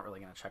agreement like we're not really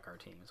going to check our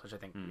teams, which I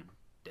think we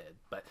did,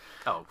 but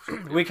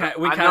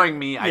knowing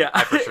me,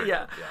 I for sure did,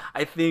 yeah.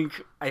 I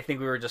think we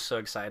were just so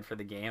excited for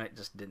the game, it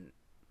just didn't,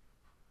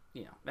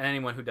 and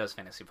anyone who does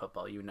fantasy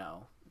football,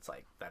 it's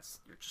like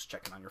you're just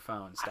checking on your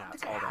phone stats. I don't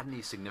think I had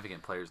any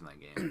significant players in that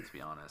game, to be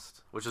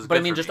honest. Which is, but good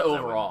I mean, for just me,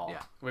 overall,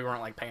 we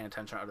weren't like paying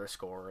attention to other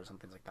scores and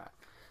things like that.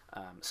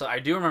 So I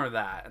do remember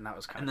that, and that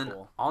was kind of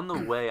cool. On the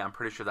way, I'm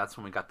pretty sure that's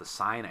when we got the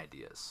sign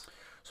ideas.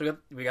 So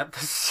we got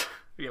this,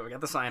 we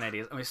got the sign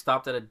ideas, and we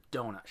stopped at a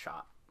donut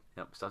shop.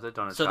 Yep, stopped at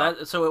a donut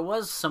shop. So it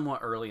was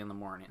somewhat early in the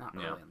morning. Not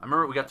early. I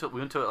remember we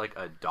went to like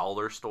a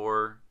dollar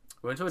store.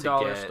 We went to a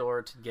dollar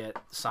store to get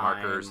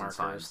markers,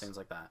 signs. Things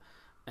like that.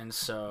 And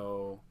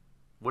so,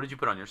 what did you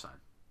put on your sign?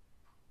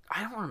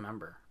 I don't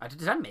remember.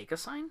 Did I make a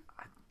sign?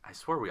 I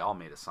swear we all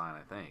made a sign.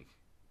 I think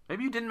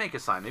maybe you didn't make a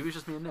sign. Maybe it was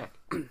just me and Nick.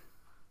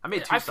 I made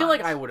 2 signs. I feel like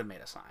I would have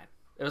made a sign.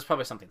 It was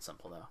probably something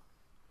simple though.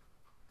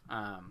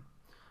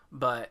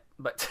 But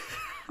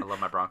I love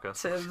my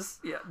Broncos.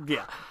 Yeah. Do you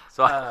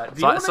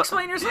want to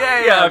explain your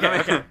sign? Yeah.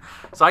 Okay.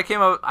 So I came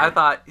up. I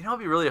thought, it'd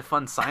be really a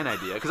fun sign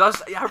idea because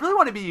I really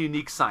want to be a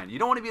unique sign. You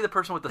don't want to be the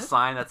person with the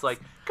sign that's like,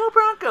 "Go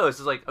Broncos."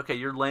 It's like, okay,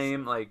 you're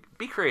lame. Like,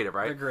 be creative,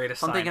 right? The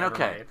greatest. So I'm thinking, sign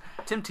ever okay,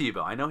 made. Tim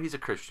Tebow. I know he's a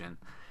Christian.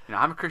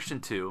 I'm a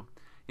Christian too.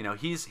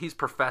 He's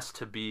professed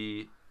to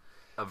be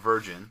a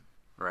virgin,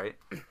 right?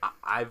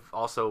 I've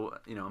also,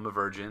 I'm a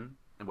virgin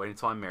and waiting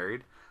until I'm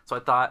married. So I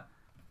thought,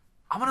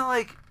 I'm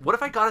gonna what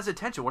if I got his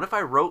attention? What if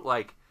I wrote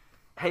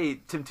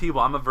hey, Tim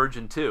Tebow, I'm a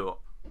virgin too.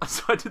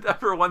 So I did that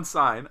for one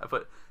sign. I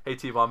put, hey,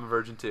 Tebow, I'm a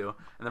virgin too.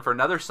 And then for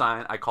another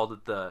sign, I called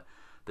it the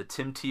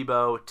Tim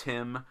Tebow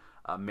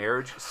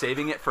marriage,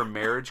 saving it for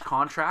marriage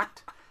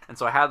contract. And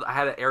so I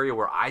had an area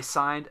where I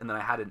signed, and then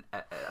I had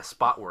a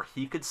spot where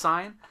he could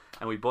sign,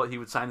 and he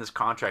would sign this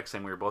contract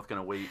saying we were both going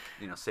to wait,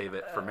 save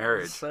it for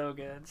marriage. So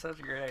good, such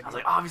a great idea. I was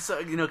like, oh, he's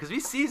so, because if he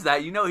sees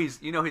that, he's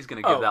going to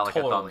give that like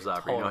a thumbs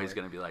up, or he's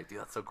going to be like, dude,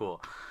 that's so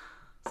cool.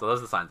 So those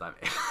are the signs I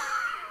made.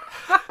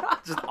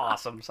 Just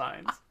awesome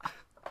signs.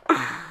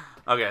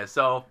 Okay,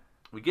 so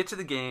we get to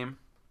the game,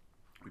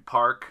 we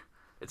park.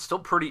 It's still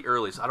pretty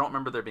early, so I don't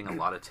remember there being a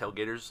lot of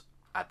tailgaters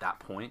at that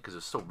point because it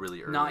was still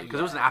really early. Because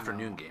it was an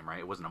afternoon game, right?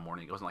 It wasn't a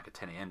morning. It wasn't like a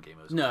 10 a.m. game.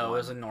 It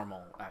was a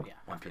normal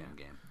 1 p.m.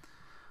 game.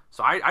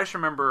 So I just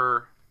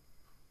remember,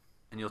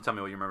 and you'll tell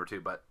me what you remember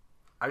too, but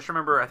I just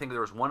remember I think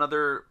there was one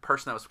other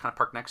person that was kind of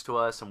parked next to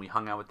us, and we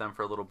hung out with them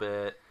for a little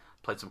bit,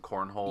 played some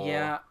cornhole,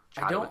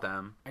 chatted with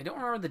them. I don't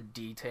remember the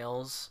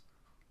details.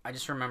 I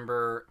just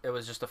remember it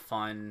was just a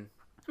fun...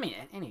 I mean,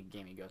 any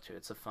game you go to,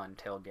 it's a fun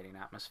tailgating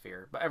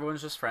atmosphere. But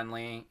everyone's just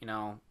friendly,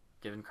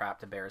 giving crap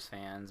to Bears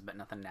fans, but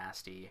nothing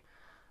nasty.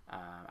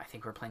 I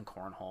think we were playing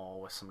cornhole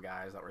with some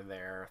guys that were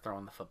there,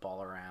 throwing the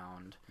football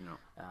around,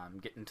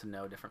 getting to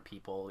know different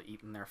people,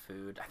 eating their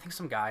food. I think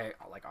some guy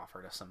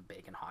offered us some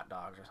bacon hot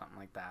dogs or something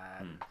like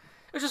that.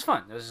 It was just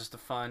fun. It was just a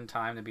fun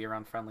time to be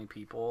around friendly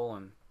people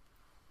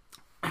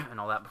and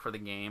all that before the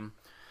game.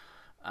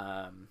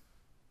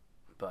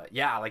 But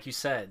yeah, like you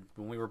said,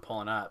 when we were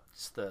pulling up,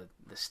 just the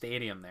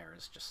stadium there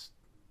is just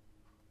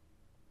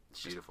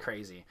beautiful,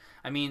 crazy.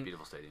 I mean,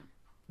 beautiful stadium.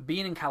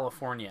 Being in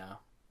California,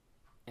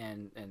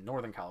 and in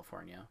Northern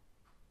California,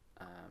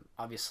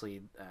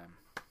 obviously,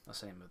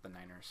 what's the name of the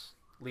Niners?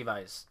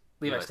 Levi's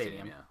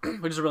Stadium,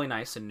 which is really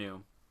nice and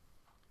new.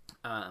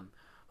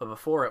 But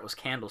before it was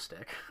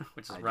Candlestick,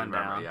 which is run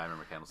down. Yeah, I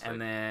remember Candlestick.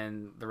 And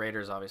then the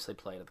Raiders obviously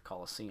played at the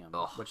Coliseum,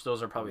 which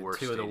those are probably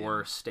two of the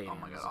worst stadiums. Oh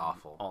my god,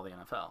 awful! All the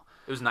NFL.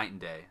 It was night and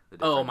day.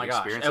 Oh my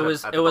gosh, it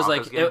was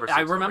like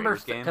I remember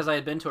because I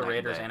had been to a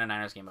Raiders and a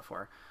Niners game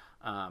before,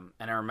 and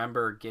I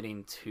remember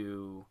getting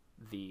to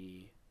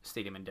the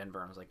stadium in Denver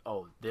and I was like,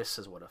 oh, this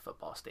is what a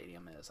football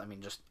stadium is. I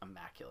mean, just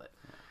immaculate.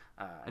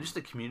 And just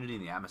the community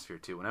and the atmosphere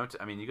too.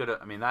 When you go to,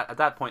 at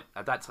that point,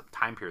 at that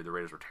time period, the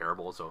Raiders were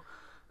terrible. So,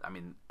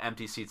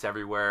 empty seats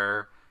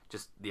everywhere.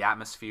 Just the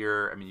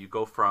atmosphere. You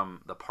go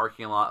from the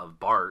parking lot of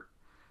BART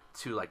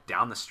to like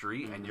down the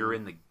street, and you're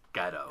in the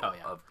ghetto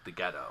of the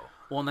ghetto.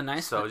 Well, and the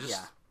nice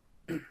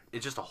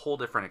it's just a whole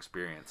different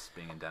experience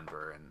being in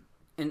Denver.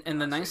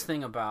 And the nice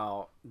thing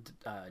about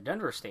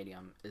Denver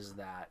Stadium is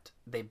that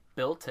they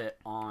built it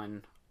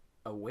on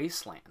a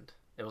wasteland.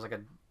 It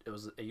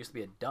used to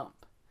be a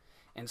dump.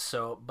 And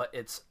so, but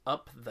it's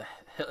up the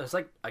hill. It's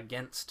like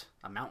against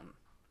a mountain.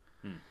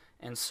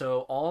 And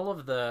so all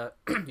of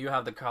you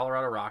have the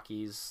Colorado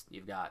Rockies,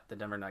 you've got the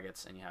Denver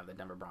Nuggets, and you have the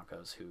Denver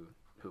Broncos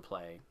who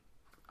play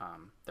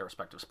their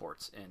respective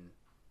sports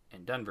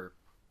in Denver.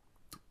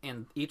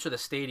 And each of the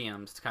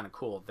stadiums, it's kind of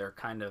cool.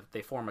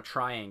 They form a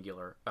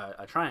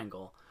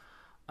triangle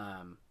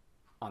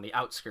on the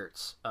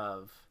outskirts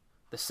of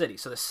the city.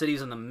 So the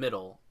city's in the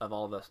middle of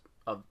all the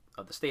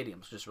of the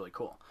stadiums, which is really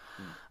cool.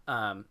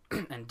 And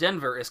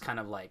Denver is kind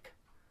of like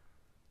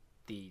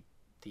the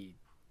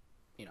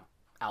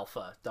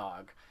alpha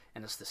dog,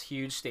 and it's this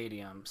huge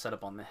stadium set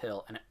up on the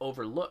hill, and it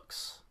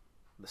overlooks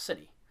the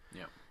city.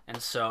 Yeah.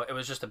 And so it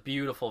was just a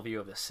beautiful view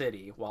of the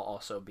city while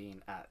also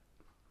being at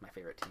my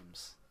favorite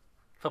team's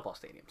football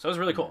stadium. So it was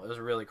really cool. It was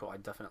really cool. I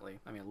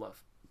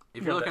love.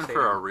 If you're looking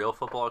for a real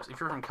football, if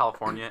you're from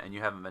California and you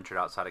haven't ventured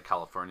outside of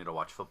California to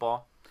watch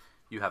football,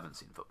 you haven't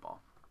seen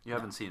football. You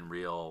haven't seen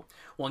real.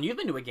 Well, and you've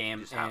been to a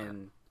game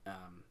in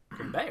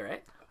Green Bay,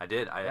 right? I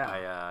did.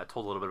 I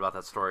told a little bit about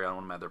that story on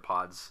one of my other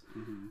pods.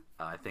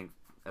 I think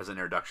as an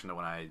introduction to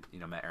when I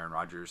met Aaron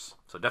Rodgers.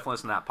 So definitely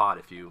listen to that pod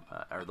if you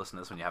or listen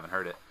to this when you haven't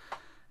heard it.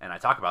 And I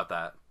talk about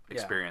that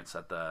experience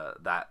at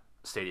that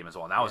stadium as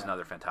well. And that was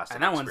another fantastic.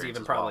 And that one's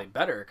even probably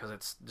better because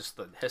it's just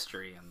the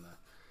history and the.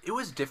 It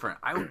was different.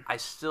 I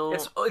still.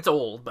 It's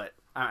old, but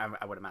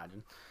I would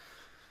imagine.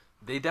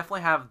 They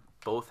definitely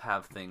both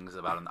have things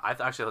about them. I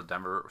actually thought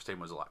Denver Stadium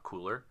was a lot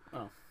cooler.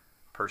 Oh.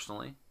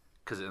 Personally.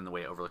 Because in the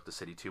way it overlooked the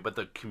city too, but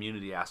the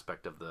community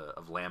aspect of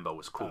Lambeau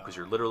was cool because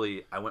you're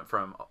literally. I went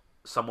from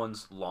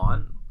someone's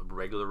lawn, a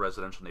regular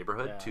residential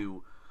neighborhood,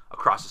 to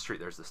across the street.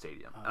 There's the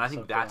stadium, and I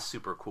think that's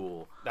super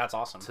cool. That's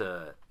awesome.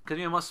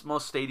 Because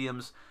most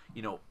stadiums,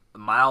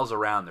 miles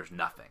around, there's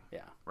nothing. Yeah.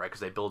 Right, because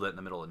they build it in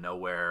the middle of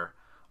nowhere,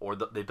 or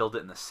they build it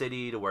in the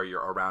city to where you're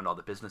around all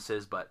the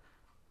businesses. But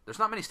there's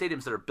not many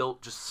stadiums that are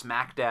built just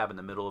smack dab in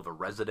the middle of a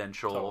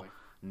residential.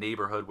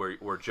 Neighborhood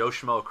where Joe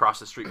Schmo across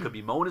the street could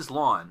be mowing his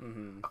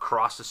lawn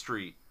across the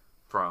street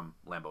from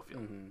Lambeau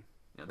Field.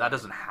 That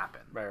doesn't happen.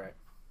 Right.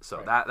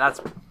 So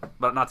that's,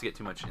 but not to get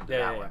too much into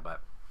that one,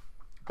 but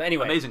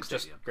anyway, amazing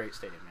stadium, just great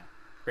stadium,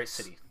 great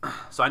city.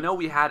 So I know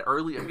we had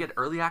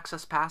early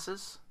access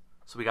passes,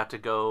 so we got to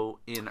go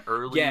in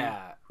early.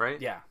 Yeah. Right.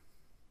 Yeah,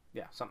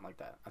 something like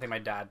that. I think my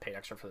dad paid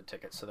extra for the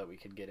tickets so that we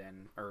could get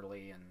in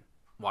early and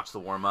watch the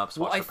warm ups.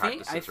 Well, I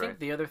think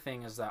the other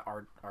thing is that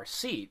our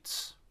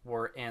seats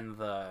were in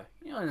the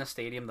in the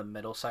stadium. The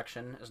middle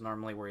section is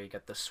normally where you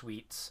get the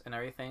suites and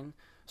everything.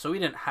 So we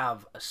didn't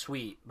have a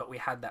suite, but we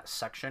had that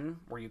section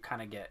where you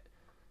kind of get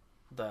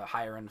the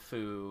higher end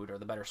food or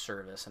the better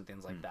service and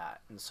things like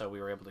that. And so we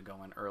were able to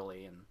go in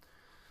early and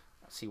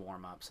see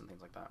warm ups and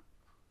things like that.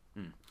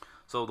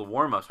 So the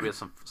warm ups, we had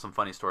some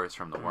funny stories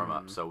from the warm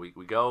ups. So we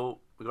go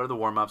to the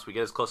warm ups. We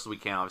get as close as we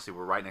can. Obviously,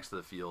 we're right next to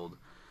the field,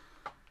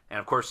 and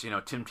of course,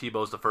 Tim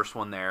Tebow's the first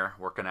one there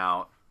working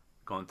out.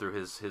 Going through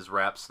his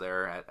reps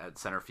there at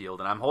center field,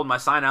 and I'm holding my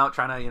sign out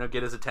trying to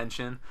get his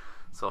attention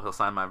so he'll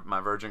sign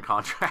my Virgin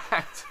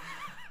contract.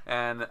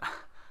 And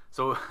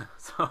so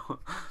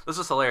this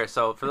is hilarious.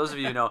 So for those of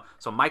you who know,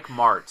 so Mike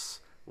Martz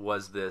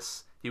was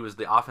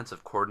the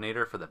offensive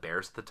coordinator for the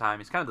Bears at the time.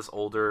 He's kind of this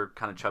older,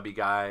 kind of chubby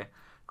guy,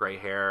 gray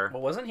hair.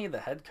 Well, wasn't he the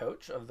head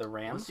coach of the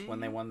Rams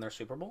when they won their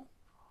Super Bowl?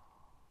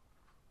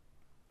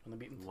 When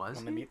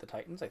they beat the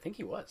Titans? I think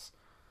he was.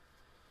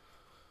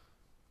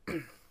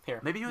 Here,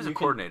 maybe he was a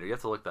coordinator. You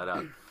have to look that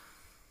up.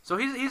 So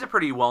he's a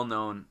pretty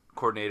well-known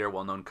coordinator,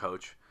 well-known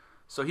coach.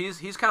 So he's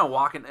kind of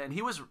walking, and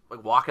he was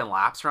like walking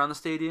laps around the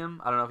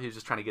stadium. I don't know if he was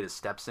just trying to get his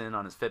steps in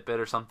on his Fitbit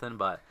or something,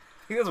 but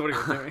I think that's what he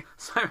was doing.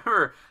 So I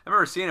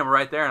remember seeing him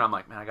right there, and I'm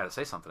like, man, I got to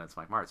say something. It's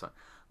Mike Martz. So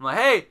I'm like,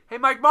 hey,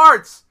 Mike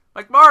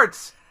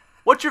Martz,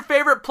 what's your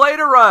favorite play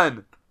to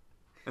run?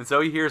 And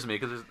so he hears me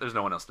because there's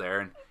no one else there,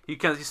 and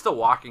he's still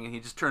walking, and he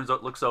just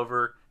looks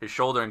over his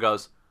shoulder and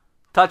goes,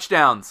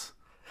 touchdowns.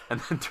 And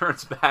then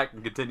turns back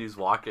and continues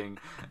walking.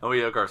 And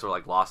we, of course, were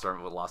like lost our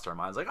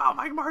minds. Like, oh,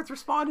 Mike Martz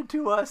responded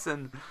to us.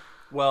 And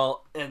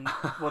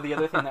the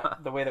other thing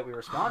the way that we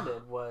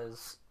responded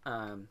was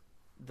I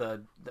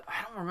don't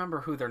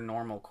remember who their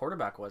normal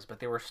quarterback was, but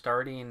they were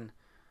starting.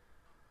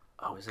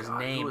 What was his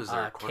name? Was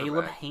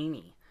Caleb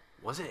Haney.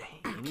 Was it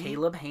Haney?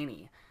 Caleb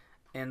Haney.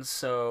 And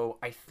so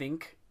I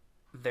think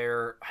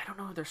I don't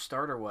know who their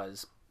starter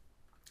was,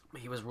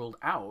 but he was ruled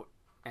out,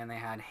 and they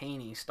had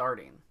Haney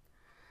starting.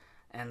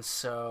 And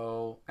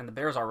the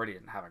Bears already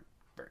didn't have a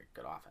very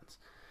good offense.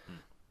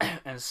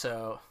 And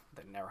so,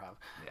 they never have.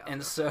 Yeah,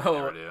 and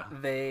so,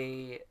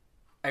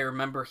 I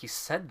remember he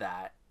said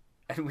that,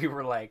 and we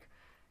were like,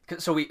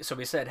 So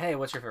we said, hey,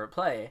 what's your favorite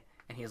play?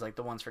 And he's like,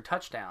 the ones for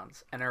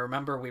touchdowns. And I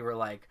remember we were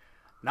like,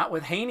 not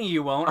with Haney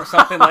you won't, or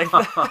something like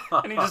that.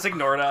 And he just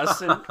ignored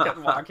us and kept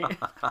walking.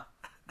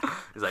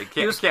 He's like,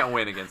 can't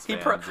win against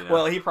fans.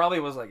 Well, he probably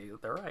was like,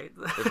 they're right.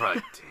 They're probably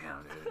like,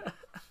 damn, dude.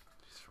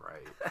 He's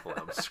right. Well,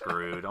 I'm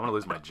screwed. I'm going to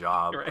lose my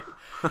job. Right.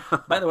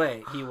 By the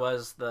way, he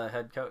was the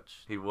head coach.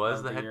 He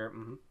was the head.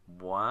 Mm-hmm.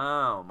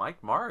 Wow.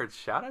 Mike Martz.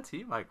 Shout out to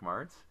you, Mike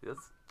Martz. Yes.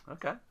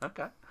 Okay.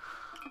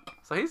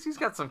 So he's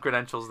got some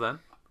credentials then.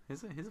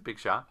 He's a big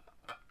shot.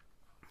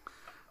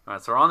 All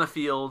right, so we're on the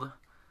field.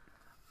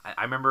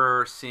 I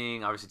remember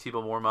seeing, obviously,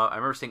 TEBOW warm up. I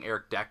remember seeing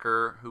Eric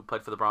Decker, who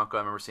played for the Broncos.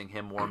 I remember seeing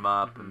him warm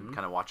up and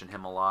kind of watching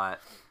him a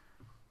lot.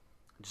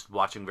 Just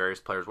watching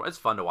various players. It's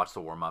fun to watch the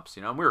warm ups,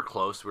 And we were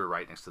close. We were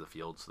right next to the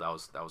field, so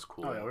that was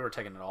cool. Oh yeah, we were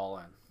taking it all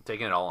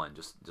in.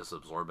 Just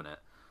absorbing it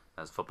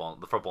as the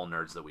football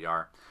nerds that we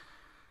are.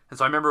 And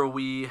so I remember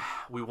we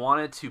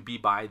wanted to be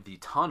by the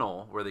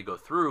tunnel where they go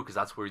through because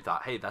that's where we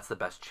thought, hey, that's the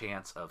best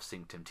chance of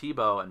seeing Tim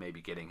Tebow and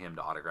maybe getting him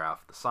to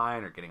autograph the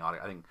sign or getting I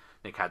think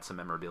Nick had some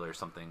memorabilia or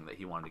something that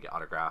he wanted to get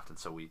autographed. And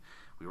so we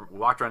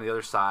walked around the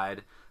other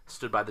side,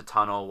 stood by the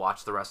tunnel,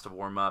 watched the rest of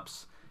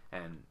warm-ups,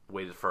 and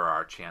waited for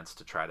our chance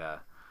to try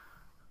to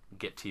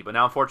get Tebow.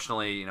 Now,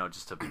 unfortunately,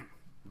 just to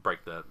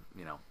break the,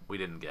 we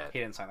didn't get. He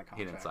didn't sign the contract.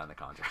 He didn't sign the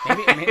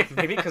contract.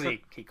 Maybe because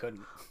he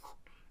couldn't.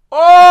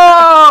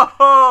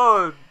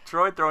 Oh!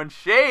 Troy throwing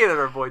shade at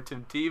our boy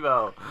Tim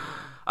Tebow.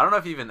 I don't know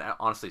if he even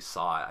honestly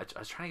saw it. I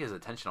was trying to get his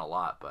attention a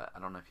lot, but I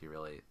don't know if he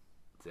really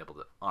was able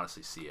to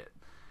honestly see it.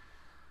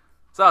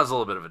 So that was a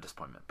little bit of a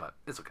disappointment, but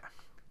it's okay.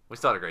 We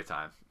still had a great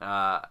time.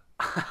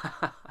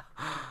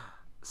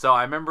 So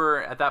I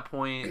remember at that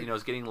point, it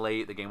was getting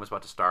late. The game was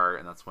about to start,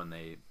 and that's when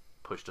they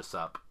pushed us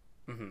up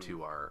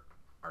to our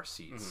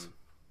seats.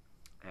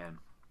 And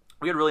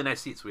we had really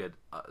nice seats. We had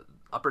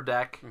upper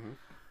deck,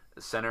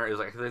 center. It was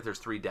like, I think there's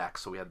 3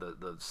 decks, so we had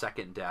the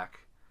second deck.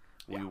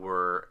 Yeah. We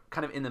were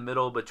kind of in the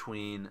middle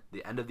between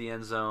the end of the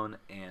end zone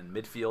and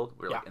midfield.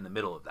 We were like in the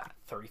middle of that.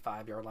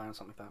 35-yard line or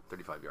something like that.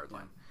 35-yard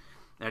line.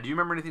 Now, do you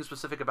remember anything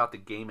specific about the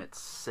game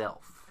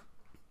itself?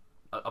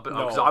 No.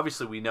 Because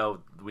obviously we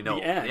know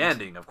the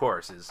ending, of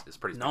course, is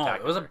pretty spectacular.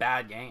 No, it was a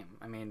bad game.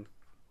 I mean,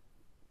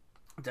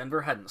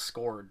 Denver hadn't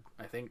scored,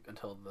 I think,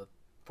 until the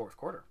fourth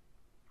quarter.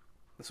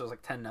 This was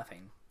like 10-0.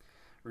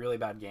 Really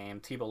bad game.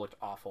 Tebow looked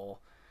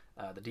awful.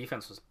 The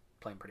defense was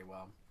playing pretty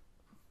well.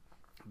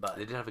 But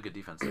they did have a good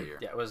defense that year.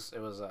 Yeah, it was.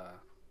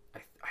 I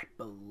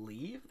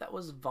believe that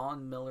was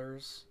Von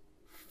Miller's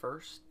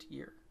first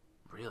year.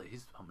 Really?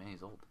 He's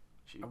old.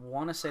 Shoot. I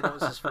want to say that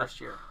was his first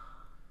year.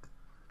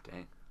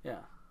 Dang. Yeah.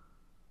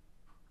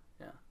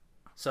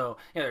 So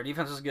their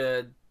defense was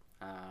good,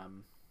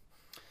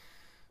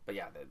 but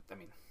yeah,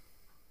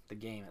 the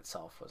game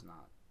itself was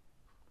not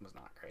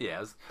great. Yeah,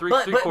 it was three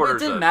quarters. But it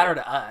didn't matter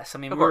to us. I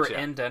mean, we were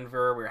in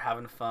Denver, we were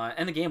having fun,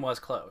 and the game was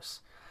close.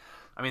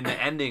 I mean, the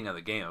ending of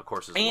the game, of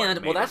course, is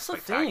that's the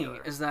thing,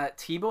 is that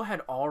Tebow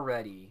had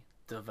already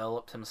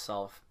developed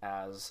himself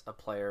as a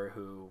player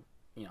who,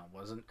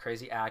 wasn't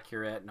crazy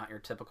accurate, not your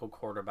typical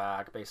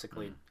quarterback,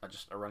 basically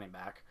just a running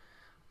back,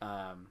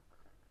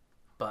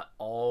 but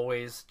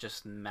always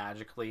just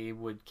magically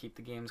would keep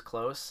the games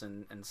close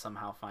and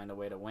somehow find a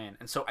way to win.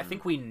 And so I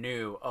think we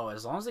knew,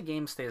 as long as the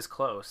game stays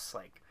close,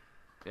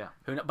 yeah.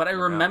 But I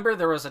remember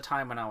there was a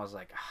time when I was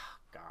like, oh,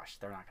 gosh,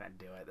 they're not going to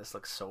do it. This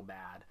looks so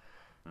bad.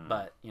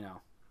 But,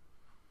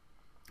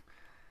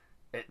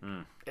 it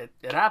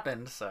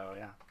happened, so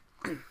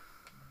yeah.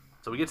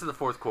 So we get to the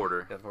fourth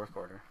quarter. The fourth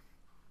quarter.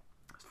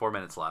 There's 4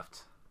 minutes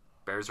left.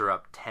 Bears are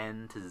up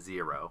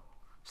 10-0.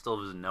 Still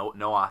there's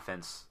no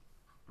offense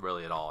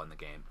really at all in the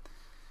game.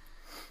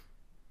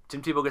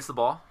 Tim Tebow gets the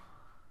ball.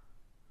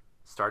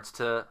 Starts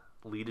to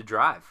lead a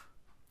drive.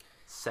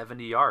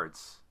 70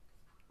 yards.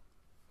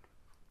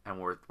 And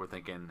we're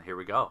thinking, here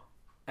we go.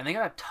 And they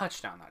got a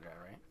touchdown that drive,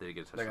 right? They did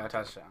get a touchdown. They got a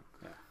touchdown,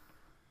 yeah.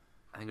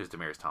 I think it was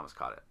Demaryius Thomas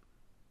caught it.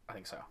 I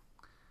think so.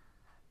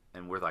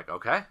 And we're like,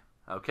 okay.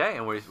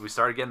 And we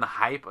started getting the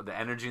hype, the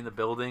energy in the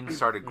building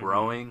started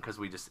growing because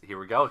here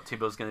we go.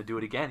 Tebow's going to do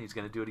it again. He's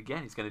going to do it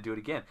again. He's going to do it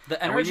again.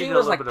 The energy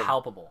was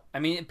palpable. I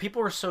mean,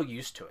 people were so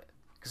used to it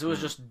because it was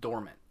just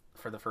dormant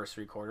for the first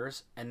 3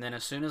 quarters. And then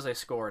as soon as they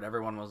scored,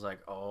 everyone was like,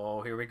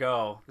 oh, here we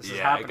go. This is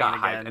happening it got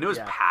again. Hyped. And it was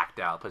packed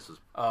out. The place was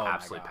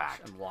absolutely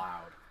packed. And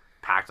loud.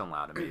 Packed and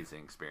loud.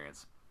 Amazing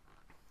experience.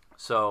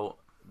 So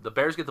the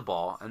Bears get the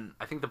ball, and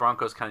I think the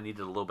Broncos kind of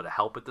needed a little bit of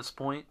help at this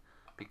point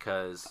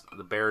because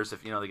the Bears,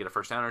 if they get a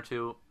first down or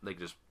two, they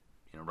can just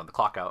run the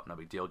clock out, no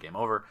big deal, game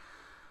over.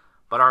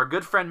 But our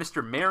good friend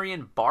Mr.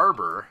 Marion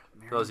Barber,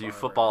 for those of you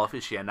football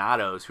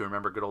aficionados who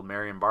remember good old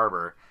Marion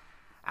Barber,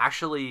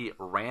 actually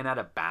ran out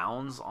of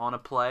bounds on a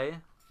play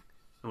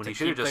when he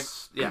should have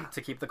just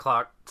to keep the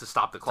clock to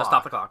stop the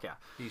clock. Yeah.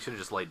 He should have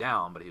just laid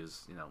down, but he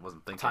was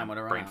wasn't thinking. Time would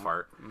have brain run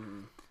fart.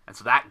 Mm-hmm. And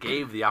so that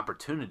gave the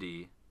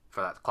opportunity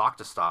for that clock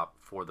to stop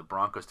for the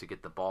Broncos to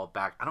get the ball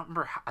back. I don't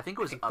remember. I think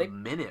it was a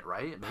minute,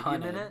 right? Maybe a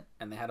minute.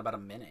 And they had about a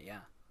minute,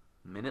 yeah.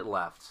 Minute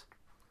left.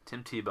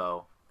 Tim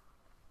Tebow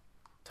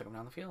took him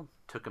down the field.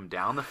 Took him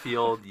down the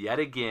field yet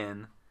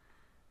again.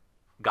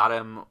 got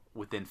him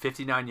within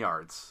 59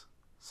 yards.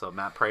 So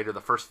Matt Prater,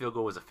 the first field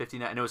goal was a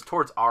 59, and it was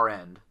towards our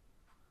end,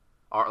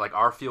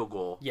 our field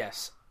goal.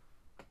 Yes.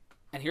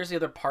 And here's the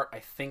other part I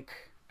think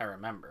I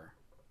remember.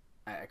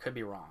 I could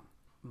be wrong,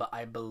 but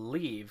I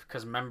believe,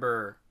 because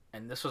remember,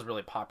 and this was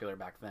really popular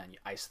back then, you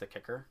ice the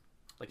kicker.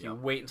 Like, you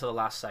wait until the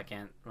last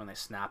second when they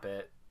snap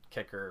it,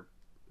 kicker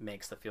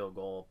makes the field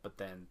goal, but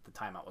then the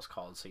timeout was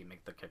called, so you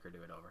make the kicker do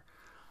it over.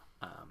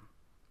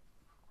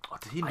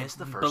 Did he miss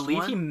the first one? I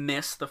believe he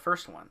missed the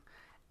first one.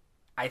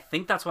 I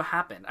think that's what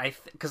happened.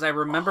 Because I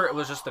remember it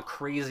was just the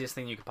craziest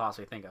thing you could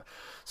possibly think of.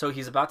 So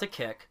he's about to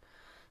kick.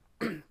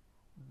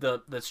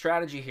 The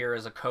strategy here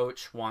is a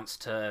coach wants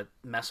to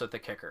mess with the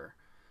kicker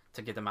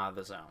to get them out of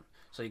the zone.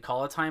 So you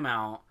call a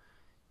timeout.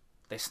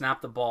 They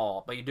snap the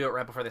ball, but you do it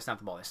right before they snap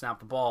the ball. They snap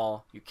the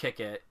ball, you kick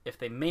it. If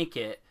they make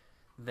it,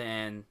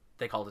 then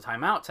they called a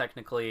timeout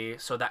technically,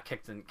 so that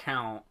kick didn't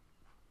count.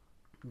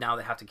 Now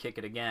they have to kick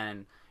it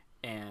again,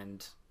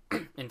 and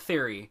in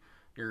theory,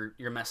 you're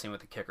messing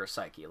with the kicker's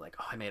psyche. Like,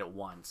 oh, I made it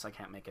once, I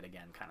can't make it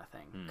again, kind of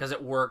thing. Because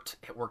it worked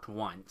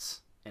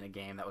once in a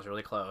game that was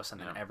really close, and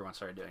then everyone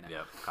started doing it.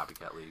 Yeah,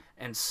 copycat league.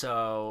 And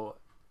so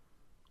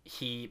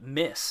he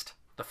missed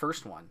the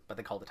first one, but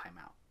they called a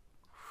timeout.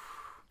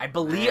 I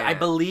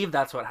believe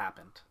that's what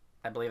happened.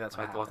 We'll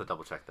have to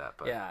double check that.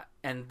 But yeah,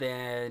 and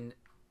then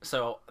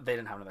so they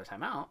didn't have another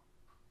timeout.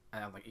 I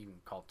don't think you can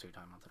call 2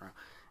 timeouts in a row.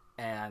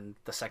 And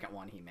the second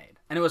one he made,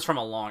 and it was from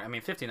a long.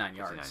 59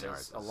 yards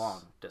is a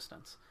long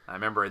distance. I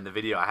remember in the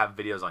video, I have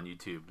videos on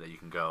YouTube that you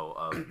can go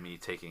of me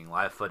taking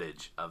live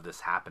footage of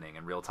this happening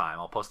in real time.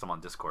 I'll post them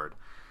on Discord,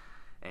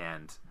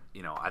 and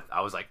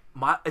I was like,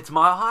 it's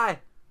mile high.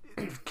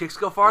 Kicks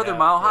go farther,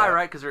 mile high,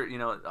 right? Because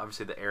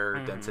obviously the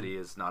air density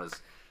is not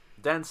as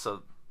dense,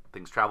 so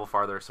things travel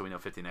farther, so we know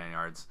 59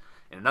 yards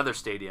in another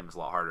stadium is a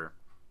lot harder.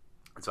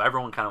 And so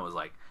everyone kind of was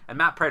like, and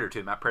Matt Prater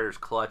too. Matt Prater's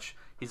clutch.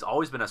 He's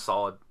always been a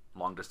solid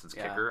long distance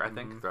kicker, I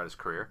think, throughout his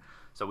career.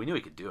 So we knew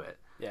he could do it.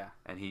 Yeah.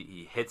 And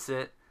he hits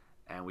it,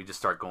 and we just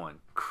start going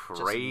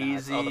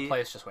crazy. Oh, the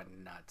place just went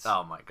nuts.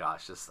 Oh my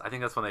gosh! I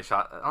think that's when they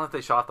shot. I don't know if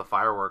they shot off the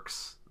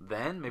fireworks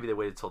then. Maybe they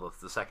waited till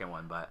the second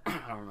one, but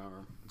I don't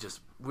remember.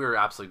 We were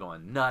absolutely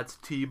going nuts.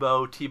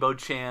 TEBOW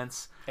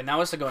chants. And that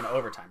was to go into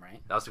overtime,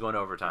 right? That was to go into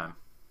overtime.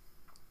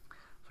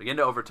 So we get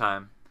into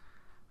overtime.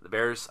 The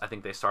Bears, I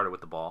think they started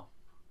with the ball.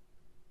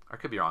 Or I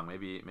could be wrong.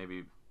 Maybe.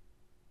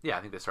 Yeah,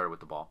 I think they started with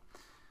the ball.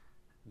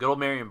 Good old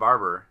Marion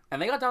Barber.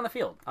 And they got down the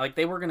field. Like,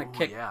 they were going to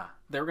kick. Yeah.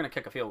 They were going to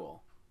kick a field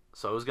goal.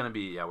 So it was going to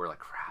be, we're like,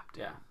 crap,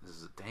 dude. Yeah.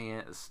 Dang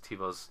it. This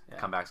TEBOW's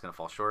comeback's going to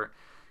fall short.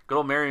 Good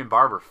old Marion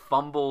Barber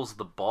fumbles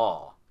the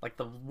ball. Like,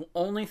 the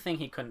only thing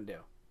he couldn't do.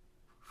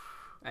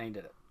 And he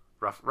did it.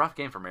 Rough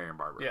game for Marion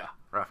Barber. Yeah.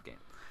 Rough game.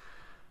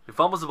 He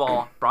fumbles the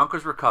ball.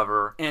 Broncos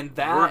recover. And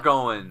we're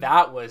going.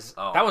 That was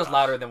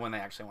louder than when they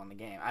actually won the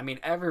game.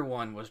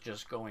 Everyone was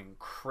just going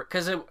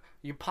because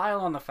you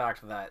pile on the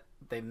fact that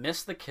they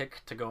missed the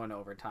kick to go into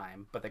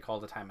overtime, but they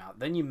called a timeout.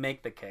 Then you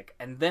make the kick,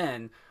 and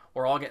then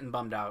we're all getting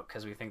bummed out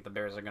because we think the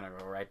Bears are going to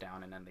go right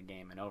down and end the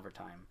game in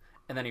overtime.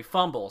 And then he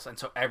fumbles, and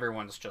so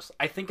everyone's just.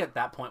 I think at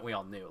that point we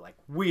all knew, like,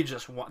 we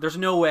just want. There's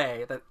no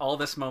way that all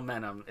this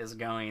momentum is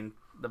going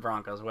the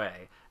Broncos'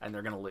 way, and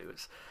they're going to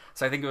lose.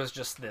 So I think it was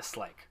just this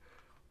like.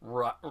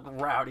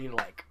 Rowdy,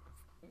 like,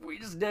 we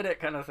just did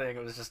it kind of thing.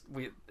 It was just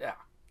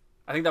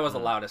I think that was the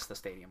loudest the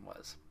stadium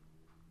was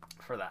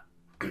for that.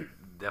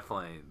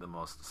 Definitely the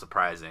most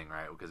surprising,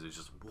 right? Because it was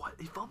just, what?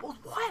 He fumbled?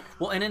 What?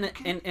 Well, and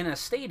in a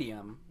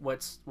stadium,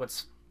 what's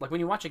like when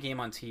you watch a game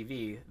on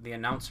TV, the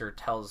announcer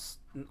tells,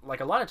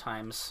 like, a lot of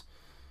times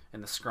in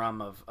the scrum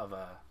of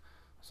a,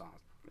 it's not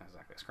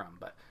exactly a scrum,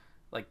 but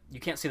like you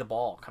can't see the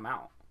ball come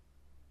out,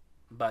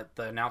 but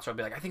the announcer will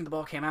be like, I think the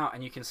ball came out,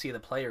 and you can see the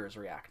players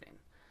reacting.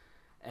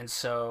 And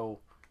so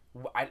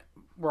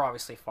we're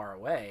obviously far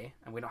away,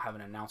 and we don't have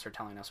an announcer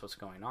telling us what's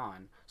going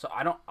on. So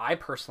I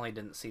personally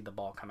didn't see the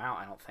ball come out,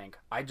 I don't think.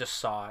 You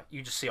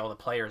just see all the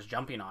players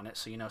jumping on it,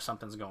 so you know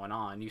something's going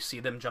on. You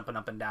see them jumping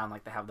up and down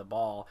like they have the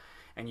ball,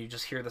 and you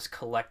just hear this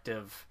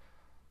collective,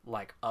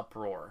 like,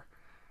 uproar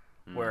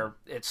where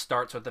it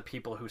starts with the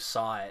people who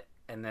saw it,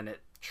 and then it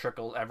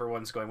trickles,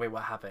 everyone's going, wait,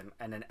 what happened?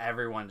 And then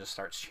everyone just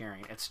starts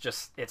cheering.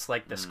 It's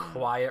like this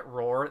quiet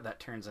roar that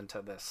turns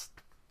into this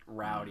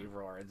rowdy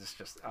roar. It's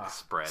just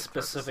spread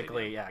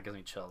specifically, it gives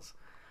me chills.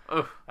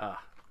 I'm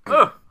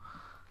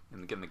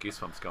getting the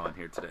goosebumps going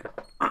here today.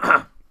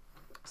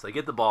 So they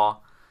get the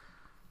ball.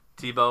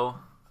 TEBOW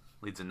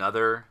leads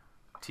another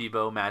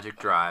TEBOW magic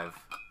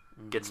drive,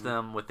 gets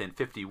them within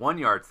 51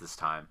 yards this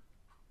time.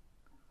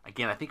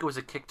 Again, I think it was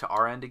a kick to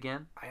our end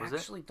again. I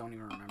actually don't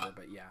even remember,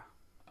 but yeah,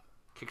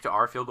 kick to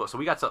our field goal. So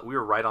we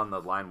were right on the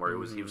line where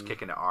he was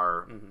kicking to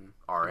our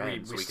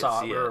end, so we could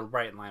see it. We were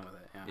right in line with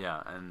it.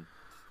 Yeah, and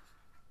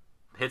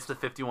hits the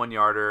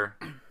 51-yarder,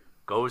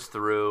 goes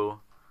through,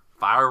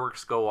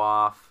 fireworks go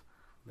off,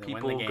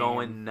 people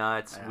going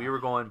nuts. Yeah. We were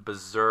going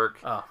berserk.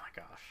 Oh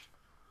my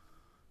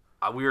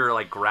gosh. We were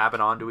like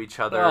grabbing onto each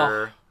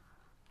other,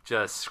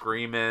 just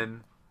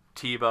screaming.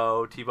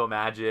 TEBOW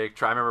magic.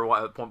 Troy, I remember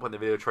at one point in the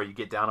video, Troy, you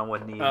get down on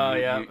one knee.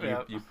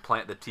 You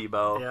plant the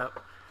TEBOW. Yep.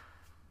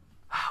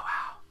 Oh,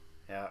 wow.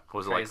 Yeah. What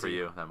was it like for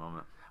you that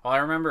moment? Well, I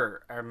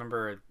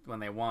remember when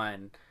they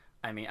won.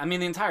 I mean,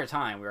 the entire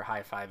time we were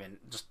high-fiving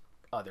just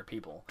other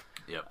people.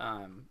 Yep.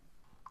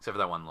 Except for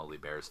that one lowly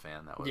Bears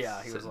fan that was.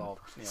 Yeah, he was all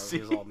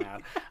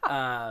mad.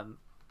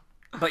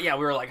 But yeah,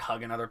 we were like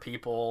hugging other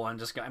people and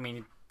just. I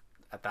mean,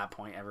 at that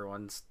point,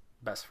 everyone's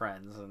best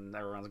friends and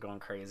everyone's going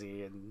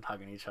crazy and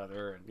hugging each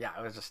other, and yeah,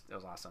 it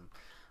was awesome.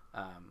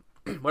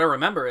 What I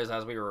remember is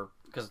as we were,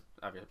 because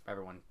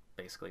everyone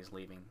basically is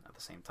leaving at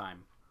the same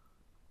time,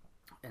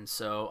 and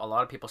so a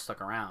lot of people stuck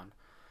around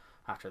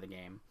after the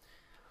game.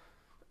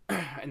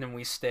 And then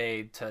we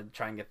stayed to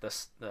try and get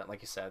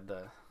like you said,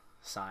 the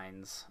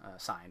signs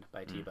signed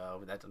by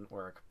TEBOW. That didn't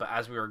work. But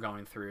as we were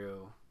going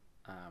through,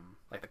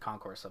 like the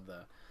concourse of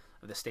the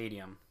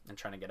stadium and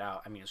trying to get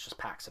out, I mean, it's just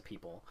packs of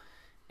people.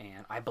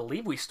 And I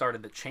believe we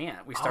started the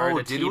chant. We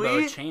started the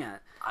TEBOW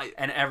chant,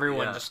 and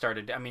everyone just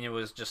started. I mean, it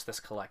was just this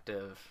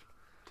collective.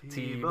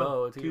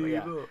 TEBOW.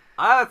 Yeah.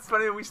 That's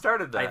funny. We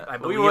started that. I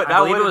believe it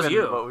was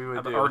you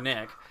or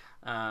Nick.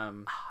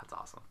 That's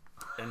awesome.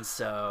 And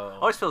so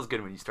always feels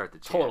good when you start the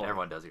chant. Totally.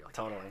 Everyone does it. You're like,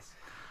 totally.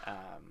 Yes.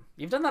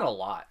 You've done that a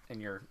lot in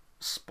your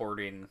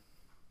sporting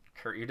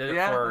career. You did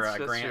it for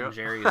Grant and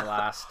Jerry's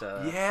last.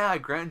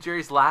 Grant and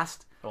Jerry's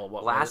last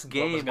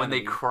game when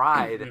they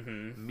cried.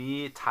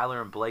 Me,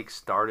 Tyler, and Blake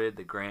started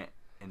the Grant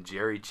and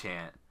Jerry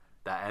chant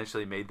that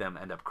actually made them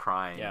end up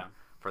crying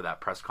for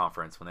that press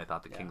conference when they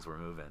thought the Kings were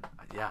moving.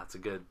 Yeah, it's a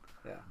good.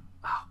 Yeah.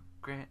 Oh,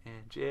 Grant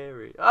and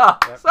Jerry. Oh,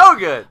 so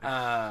good.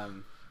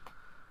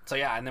 So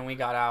yeah, and then we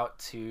got out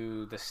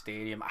to the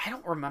stadium. I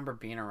don't remember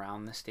being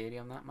around the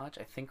stadium that much.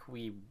 I think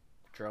we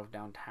drove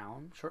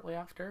downtown shortly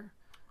after,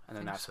 and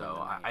then that's so.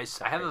 I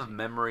have a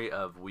memory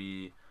of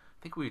I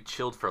think we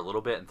chilled for a little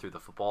bit and threw the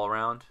football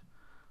around.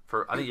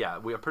 I'm pretty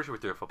sure we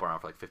threw the football around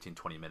for like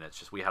 15-20 minutes.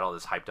 Just we had all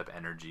this hyped up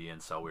energy,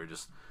 and so we were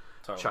just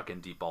chucking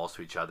deep balls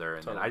to each other.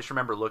 And then I just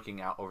remember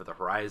looking out over the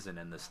horizon,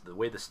 and the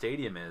way the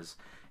stadium is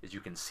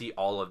you can see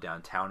all of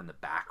downtown in the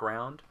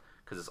background,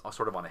 because it's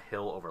sort of on a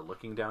hill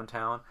overlooking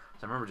downtown.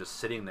 So I remember just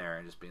sitting there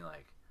and just being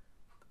like,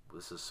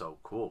 this is so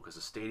cool, because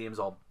the stadium's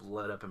all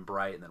lit up and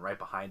bright, and then right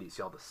behind it you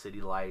see all the city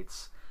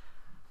lights.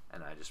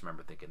 And I just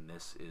remember thinking,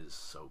 this is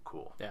so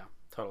cool. Yeah,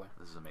 totally.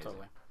 This is amazing.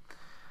 Totally.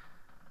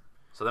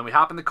 So then we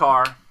hop in the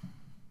car.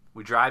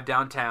 We drive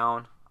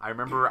downtown. I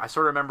sort of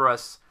remember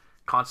us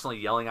constantly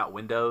yelling out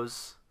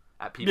windows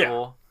at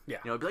people. Yeah.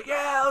 You know, be like,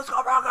 yeah, let's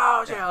go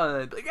Broncos. Yeah.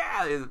 And they'd be like,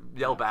 yeah,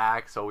 yell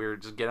back. So we were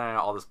just getting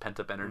out all this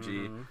pent-up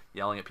energy,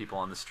 yelling at people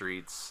on the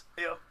streets.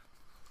 Yep.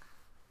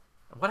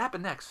 What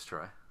happened next,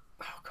 Troy?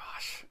 Oh,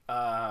 gosh.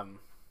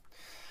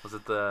 Was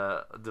it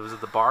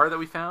the bar that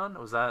we found?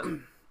 Was that...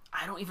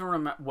 I don't even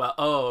remember. Well,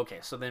 okay.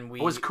 So then we...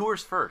 What was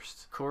Coors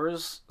first?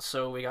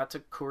 So we got to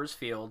Coors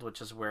Field,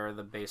 which is where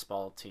the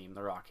baseball team,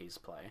 the Rockies,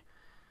 play.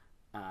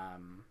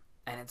 And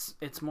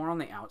it's more on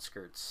the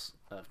outskirts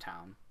of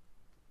town.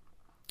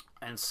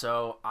 And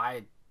so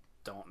I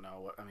don't know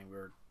what... I mean, we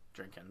were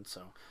drinking,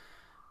 so...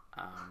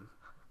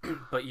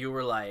 but you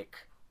were like...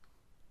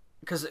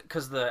 Because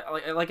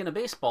like in a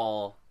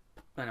baseball,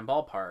 in a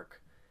ballpark,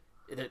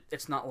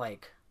 it's not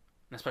like...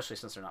 And especially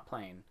since they're not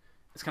playing,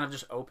 it's kind of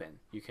just open.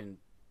 You can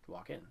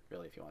walk in,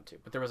 really, if you want to.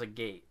 But there was a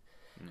gate.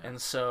 Yeah. And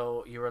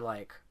so you were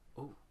like,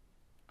 ooh,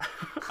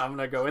 I'm going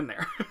to go in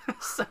there.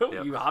 So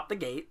you hopped the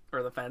gate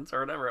or the fence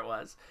or whatever it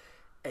was,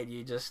 and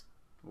you just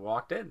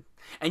walked in.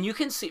 And you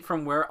can see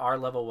from where our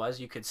level was,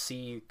 you could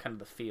see kind of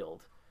the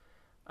field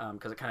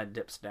because it kind of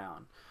dips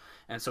down.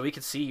 And so we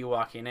could see you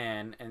walking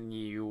in, and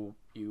you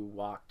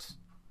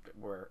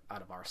were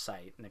out of our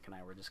sight. Nick and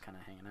I were just kind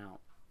of hanging out.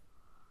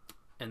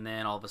 And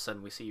then all of a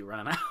sudden we see you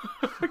running out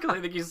because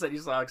I think you said you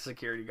saw a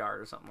security guard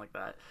or something like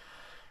that.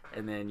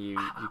 And then you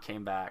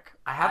came back.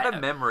 I have a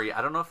memory.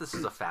 I don't know if this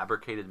is a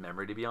fabricated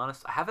memory, to be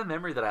honest. I have a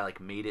memory that I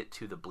like made it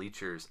to the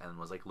bleachers and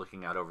was like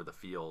looking out over the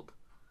field.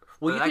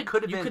 Well, that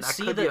could be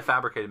a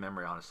fabricated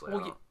memory, honestly.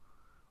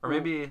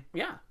 Maybe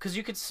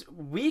because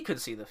we could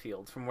see the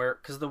field from where,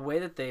 because the way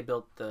that they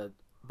built the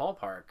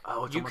ballpark,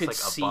 you could like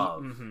see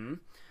above. Mm-hmm.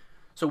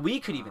 So we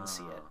could even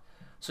see it.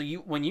 So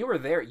when you were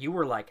there, you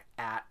were like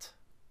at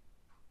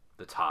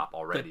the top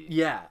already.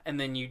 And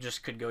then you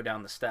just could go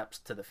down the steps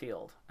to the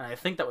field. And I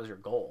think that was your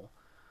goal.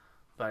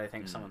 But I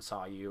think someone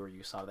saw you or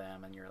you saw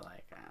them and you're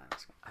like,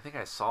 I think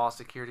I saw a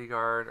security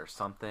guard or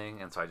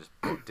something, and so I just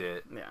booked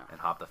it and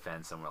hopped the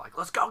fence, and we're like,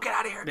 let's go, get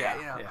out of here, Dad.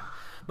 Yeah.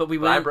 But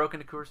I broke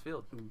into Coors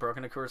Field.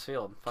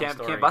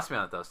 Can't bust me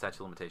on it though, statute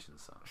of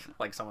limitations. So.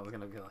 Like someone's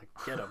gonna be like,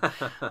 get him.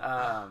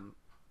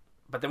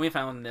 But then we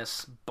found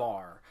this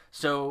bar.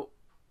 So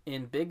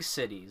in big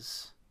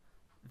cities,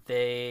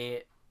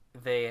 they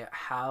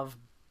have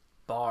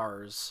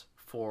bars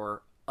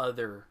for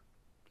other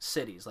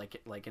cities,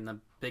 like in the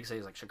big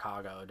cities like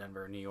Chicago,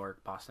 Denver, New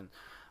York, Boston.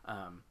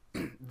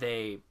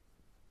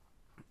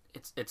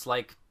 It's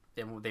like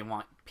they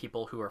want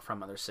people who are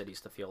from other cities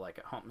to feel like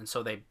at home, and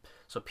so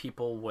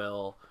people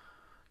will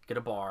get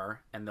a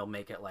bar and they'll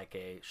make it like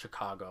a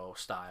Chicago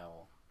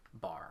style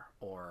bar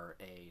or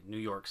a New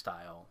York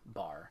style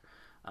bar.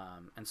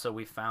 And so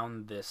we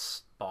found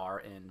this bar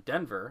in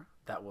Denver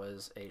that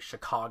was a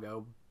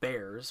Chicago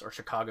Bears or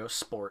Chicago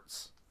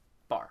sports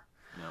bar.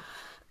 Yep.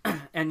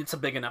 And it's a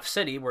big enough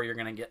city where you're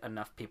going to get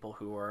enough people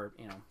who are,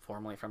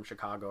 formerly from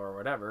Chicago or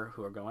whatever,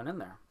 who are going in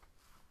there.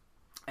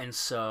 And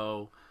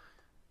so,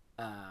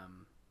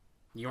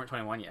 you weren't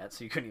 21 yet,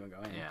 so you couldn't even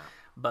go in. Yeah.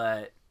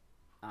 But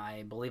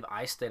I believe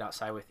I stayed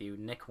outside with you.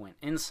 Nick went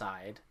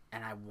inside,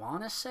 and I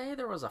want to say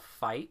there was a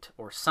fight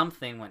or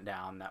something went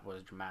down that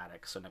was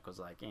dramatic. So Nick was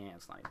like,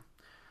 it's not even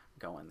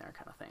going there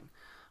kind of thing.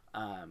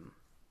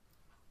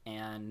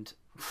 And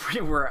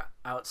we were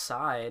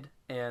outside,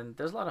 and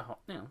there's a lot of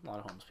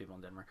homeless people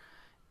in Denver.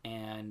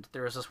 And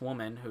there was this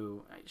woman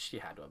who, she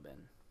had to have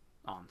been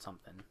on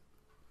something.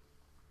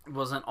 It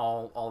wasn't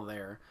all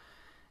there.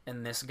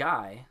 And this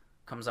guy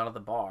comes out of the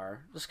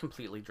bar, just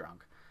completely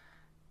drunk.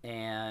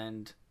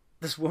 And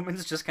this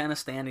woman's just kind of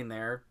standing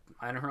there,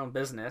 minding her own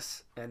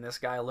business. And this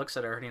guy looks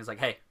at her, and he's like,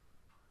 "Hey,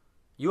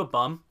 you a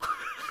bum?"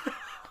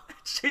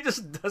 She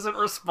just doesn't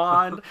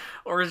respond,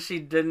 or she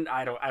didn't.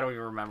 I don't even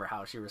remember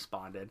how she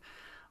responded.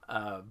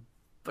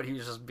 But he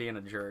was just being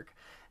a jerk.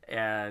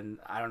 And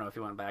I don't know if he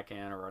went back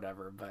in or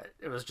whatever, but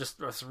it was just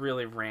this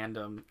really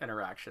random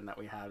interaction that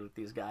we had with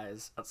these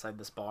guys outside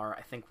this bar.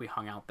 I think we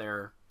hung out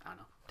there,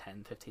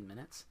 10, 15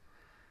 minutes.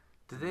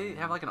 Did they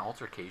have like an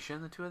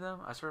altercation, the two of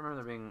them? I sort of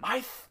remember there being...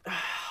 I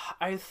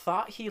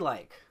thought he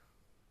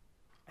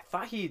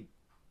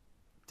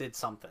did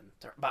something,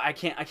 but I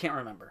can't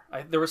remember.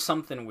 There was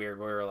something weird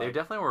where we were like... They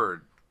definitely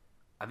were...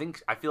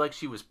 I feel like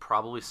she was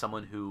probably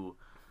someone who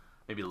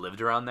maybe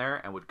lived around there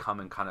and would come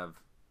and kind of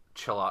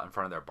chill out in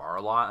front of their bar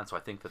a lot, and so I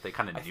think that they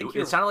kind of knew.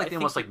 It sounded like they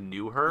almost like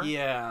knew her.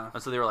 Yeah.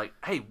 And so they were like,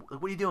 "Hey,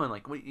 what are you doing?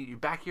 Like, you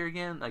back here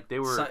again?" Like they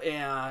were.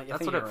 I that's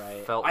think what you're it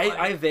right. felt like.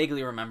 I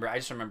vaguely remember. I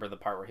just remember the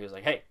part where he was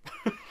like, "Hey,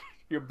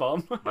 you're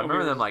bum." I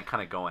remember them like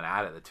kind of going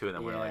at it. The two of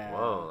them were like,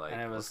 "Whoa!" Like,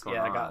 and it was what's going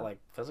on? It got like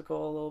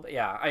physical a little bit.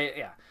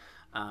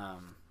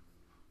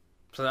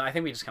 So I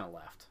think we just kind of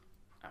left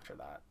after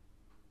that.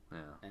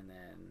 Yeah. And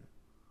then.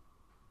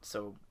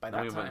 So by then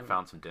that we time, went and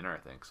found some dinner, I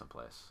think,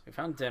 someplace. We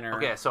found dinner.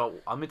 Okay, so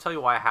let me tell you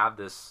why I have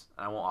this,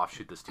 and I won't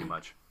offshoot this too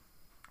much.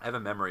 I have a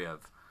memory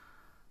of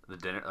the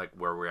dinner, like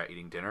where we're at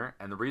eating dinner,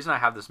 and the reason I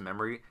have this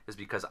memory is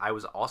because I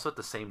was also at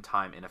the same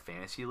time in a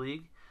fantasy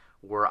league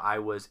where I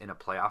was in a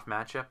playoff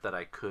matchup that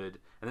I could,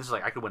 and this is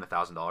like I could win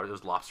 $1,000. It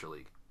was Lobster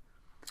League,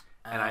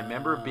 and I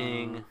remember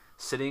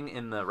sitting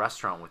in the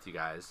restaurant with you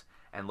guys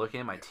and looking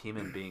at my team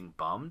and being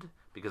bummed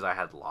because I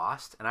had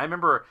lost. And I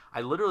remember I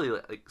literally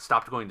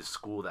stopped going to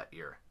school that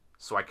year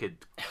so I could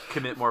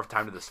commit more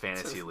time to this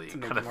fantasy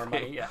league kind of thing.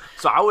 Money, yeah.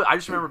 So I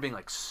just remember being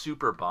like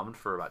super bummed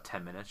for about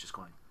 10 minutes, just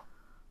going,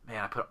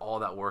 man, I put all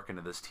that work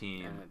into this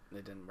team. And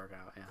it didn't work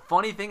out, yeah.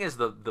 Funny thing is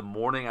the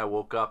morning I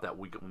woke up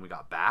when we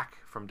got back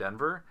from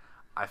Denver,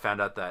 I found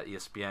out that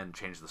ESPN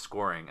changed the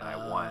scoring and I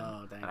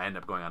won. Dang. And I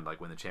ended up going on to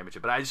win the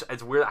championship. But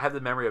it's weird. I have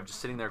the memory of just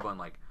sitting there going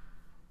like,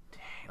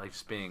 like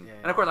just being,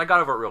 and of course I got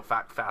over it real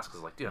fast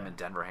because like, dude, I'm in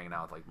Denver hanging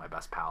out with like my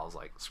best pals.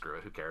 Like, screw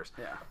it, who cares?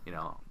 Yeah,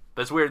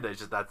 But it's weird that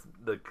that's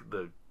the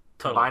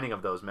combining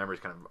of those memories.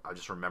 Kind of, I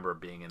just remember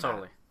being in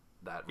that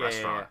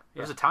restaurant. It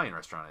was an Italian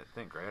restaurant, I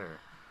think, right? Or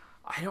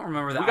I don't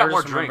remember that. We got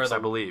more drinks, I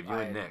believe. You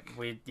and Nick.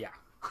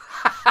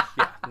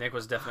 Nick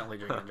was definitely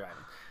drinking and driving.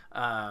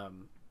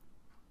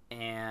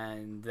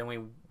 And then we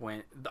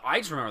went. I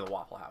just remember the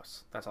Waffle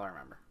House. That's all I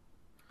remember.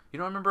 You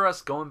don't remember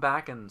us going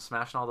back and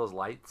smashing all those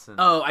lights? And...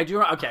 Oh, I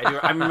do. Okay, I do.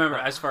 I remember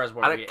as far as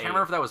where we ate. I can't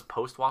remember if that was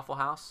post Waffle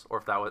House or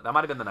if that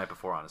might have been the night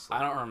before. Honestly,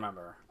 I don't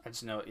remember. I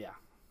just know. Yeah,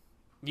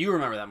 you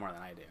remember that more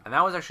than I do. And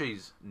that was actually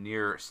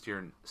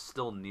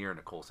still near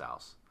Nicole's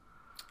house.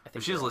 I think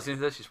if she's listening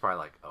to this, she's probably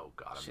like, "Oh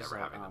God, I'm never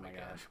having them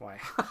again." Oh my gosh, why?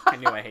 I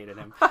knew I hated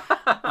him.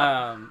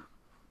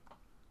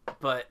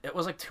 But it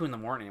was like 2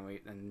 a.m.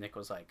 and Nick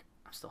was like,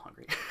 "I'm still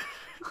hungry,"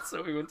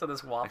 so we went to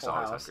this Waffle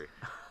House.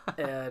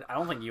 And I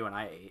don't think you and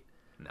I ate.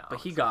 No,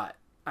 but he got,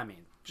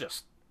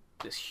 just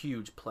this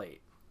huge plate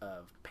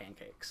of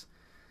pancakes.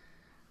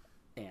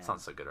 And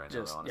sounds so good right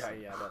now, though,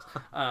 honestly. Yeah, it does.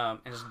 And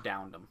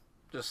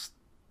just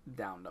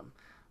downed them.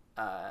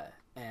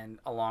 And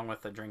along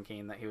with the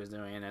drinking that he was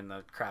doing and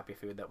the crappy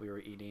food that we were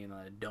eating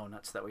and the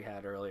donuts that we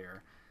had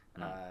earlier,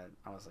 I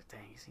was like,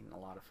 dang, he's eating a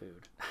lot of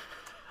food.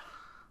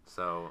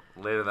 So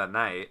later that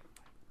night,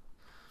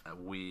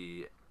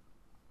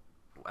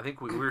 I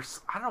think we were.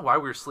 I don't know why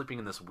we were sleeping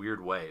in this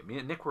weird way. Me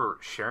and Nick were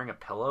sharing a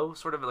pillow,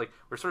 sort of like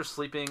we're sort of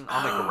sleeping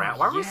on the ground.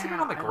 Why were we sleeping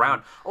on the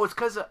ground? Oh, it's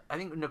because I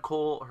think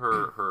Nicole,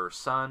 her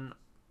son,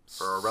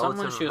 or a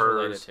relative of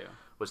hers,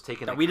 was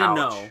taking the couch. We didn't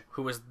know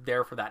who was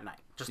there for that night.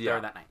 Just there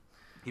that night.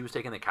 He was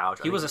taking the couch.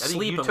 He was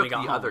asleep and we got home. You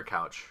took the other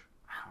couch.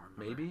 I don't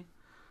remember. Maybe.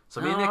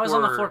 So no, me and Nick I was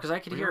on the floor because I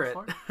could hear it.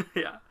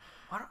 Yeah.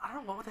 I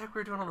don't know what the heck we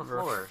were doing on the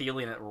floor. floor.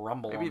 Feeling it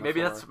rumble.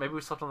 Maybe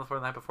we slept on the floor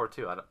the night before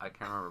too. I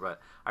can't remember, but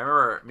I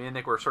remember me and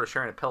Nick were sort of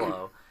sharing a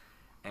pillow,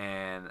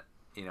 and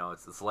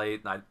it's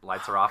late, and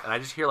lights are off, and I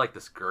just hear like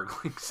this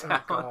gurgling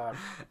sound,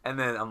 and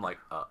then I'm like,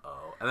 and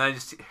then I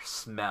just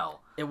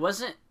smell. It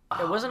wasn't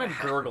a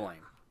gurgling.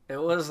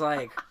 It was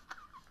like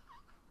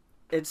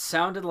It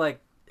sounded like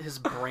his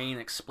brain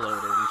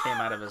exploded and came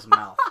out of his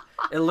mouth.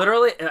 It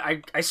literally,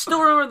 I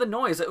still remember the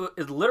noise.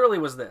 It literally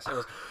was this. It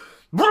was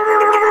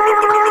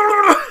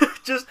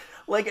just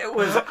like it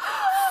was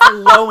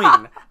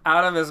flowing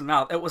out of his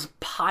mouth. It was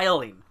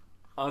piling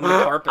on the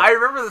carpet. I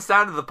remember the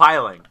sound of the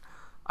piling.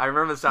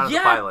 of the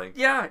piling.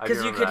 Yeah,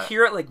 because you could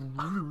hear it like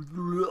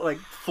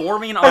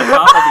forming on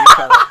top of each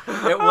other.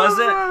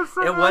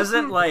 It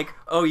wasn't like,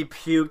 oh, he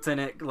puked and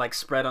it like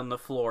spread on the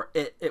floor.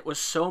 It was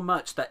so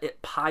much that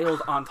it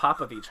piled on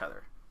top of each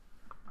other.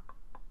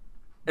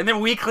 And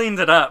then we cleaned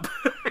it up.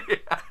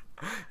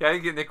 Yeah, I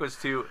think Nick was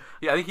too.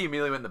 Yeah, I think he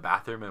immediately went in the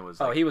bathroom and was.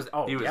 Like, he was.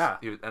 Yeah.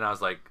 And I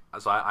was like,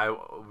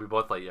 so we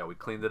both like, we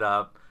cleaned it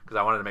up because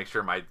I wanted to make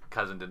sure my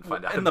cousin didn't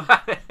find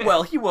out.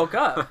 Well, he woke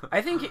up.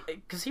 I think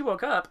because he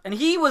woke up and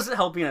he was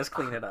helping us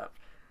clean it up.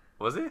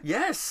 Was he?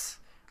 Yes.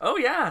 Oh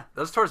yeah.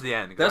 That was towards the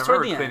end. That was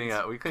towards the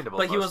end. We cleaned up.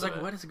 But he was like,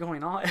 "What is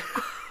going on?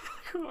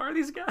 Who are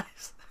these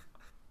guys?"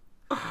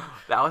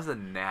 That was the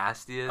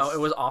nastiest. Oh, it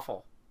was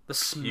awful. The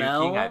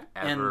smell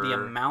and the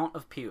amount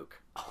of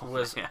puke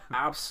was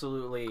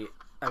absolutely.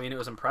 I mean, it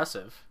was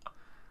impressive,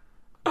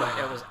 but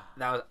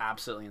that was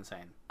absolutely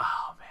insane.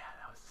 Oh man,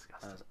 that was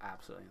disgusting. That was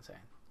absolutely insane.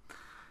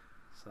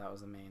 So that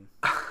was the main.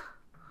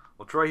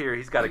 Well, Troy here,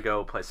 he's got to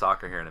go play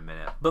soccer here in a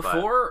minute.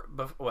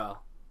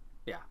 Well,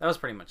 yeah, that was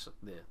pretty much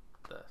the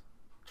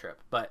trip.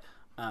 But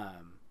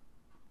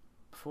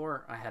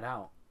before I head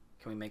out,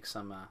 can we make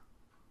some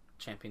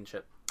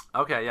championship?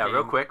 Okay, yeah,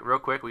 real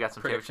quick. We got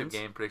some championship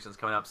game predictions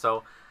coming up.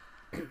 So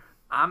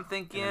I'm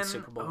thinking,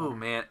 Super Bowl oh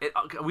man,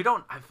 we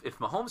don't. If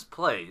Mahomes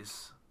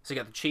plays, so you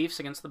got the Chiefs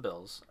against the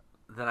Bills.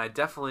 Then I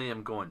definitely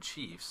am going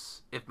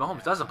Chiefs. If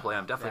Mahomes doesn't play,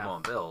 I'm definitely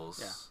going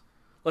Bills. Yeah.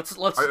 Let's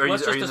Are you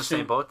assume, in the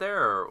same boat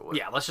there, or what?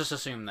 Yeah, let's just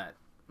assume that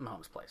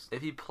Mahomes plays.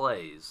 If he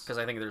plays, because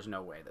I think there's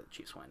no way that the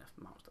Chiefs win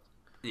if Mahomes doesn't.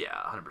 Yeah,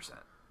 100%.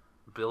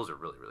 Bills are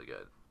really, really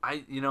good.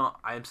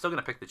 I'm still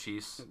gonna pick the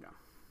Chiefs,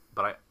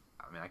 but I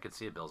mean, I could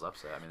see a Bills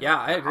upset. I mean, yeah,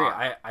 I agree.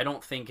 I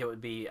don't think it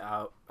would be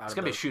out. It's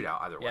gonna be a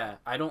shootout either way. Yeah,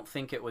 I don't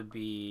think it would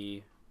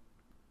be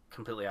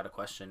completely out of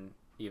question,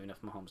 even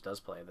if Mahomes does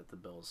play, that the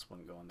Bills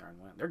wouldn't go in there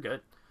and win. They're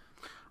good.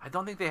 I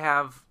don't think they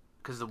have,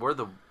 because where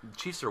the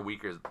Chiefs are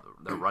weaker,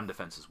 their run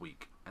defense is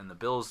weak, and the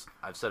Bills,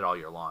 I've said it all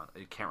year long,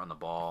 they can't run the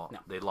ball. No.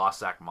 They lost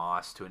Zach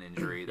Moss to an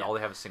injury. All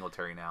they have is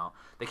Singletary now.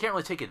 They can't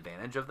really take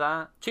advantage of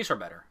that. Chiefs are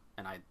better,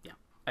 and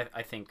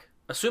I think,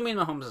 assuming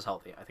Mahomes is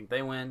healthy, I think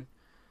they win.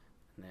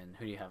 And then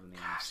who do you have in the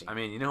NFC? I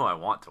mean, you know who I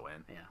want to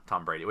win? Yeah.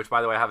 Tom Brady. Which,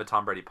 by the way, I have a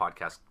Tom Brady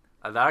podcast.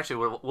 That actually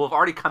will have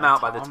already come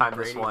out by the time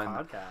this one.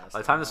 Podcast.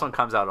 By the time this one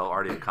comes out, it'll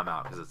already have come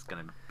out because it's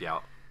going to be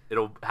out.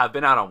 It'll have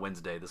been out on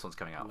Wednesday. This one's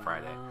coming out on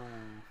Friday.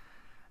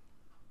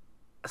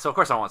 So of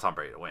course I want Tom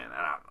Brady to win, and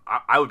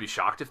I would be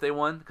shocked if they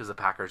won because the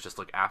Packers just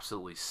look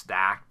absolutely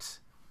stacked,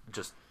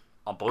 just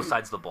on both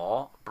sides of the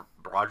ball.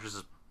 Rodgers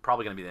is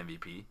probably going to be the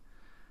MVP.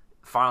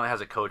 Finally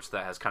has a coach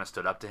that has kind of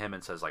stood up to him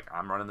and says, like,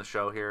 I'm running the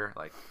show here,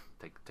 like,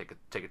 take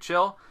a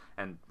chill.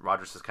 And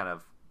Rodgers has kind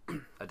of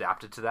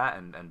adapted to that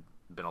and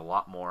been a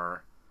lot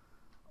more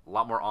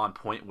on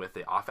point with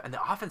the offense. And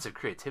the offensive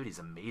creativity is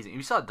amazing.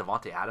 You saw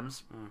Devontae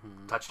Adams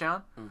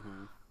touchdown.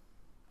 Mm-hmm.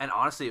 And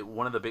honestly,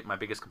 one of my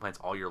biggest complaints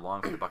all year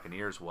long for the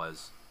Buccaneers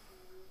was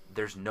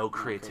there's no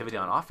creativity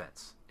on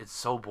offense. It's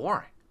so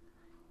boring.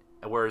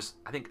 Whereas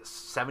I think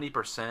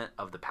 70%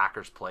 of the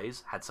Packers'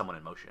 plays had someone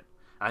in motion.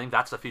 And I think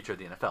that's the future of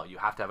the NFL. You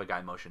have to have a guy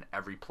in motion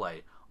every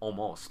play,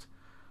 almost,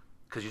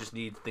 because you just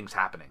need things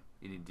happening.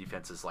 You need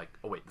defenses like,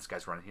 oh wait, this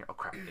guy's running here. Oh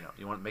crap,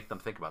 you want to make them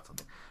think about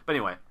something. But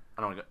anyway,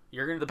 I don't want to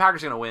go. The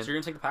Packers are going to win. So you're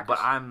going to take the Packers? But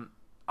I'm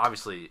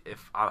obviously,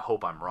 I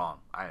hope I'm wrong.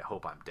 I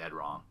hope I'm dead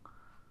wrong.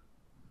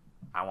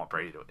 I want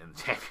Brady to win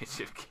the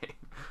championship game.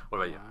 What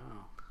about you?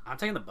 Wow. I'm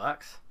taking the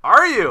Bucks.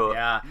 Are you?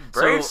 Yeah.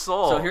 Brave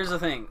soul. So here's the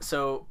thing.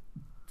 So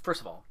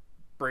first of all,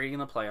 Brady in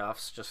the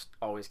playoffs just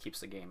always keeps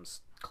the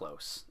games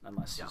close,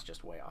 unless he's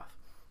just way off.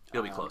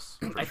 He'll be close.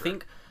 I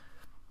think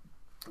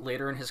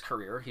later in his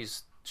career,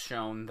 he's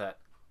shown that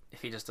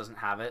if he just doesn't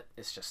have it,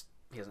 it's just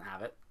he doesn't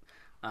have it.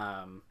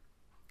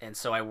 And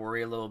so I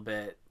worry a little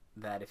bit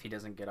that if he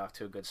doesn't get off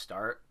to a good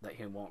start, that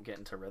he won't get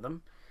into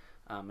rhythm.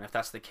 And if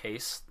that's the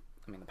case,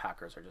 I mean, the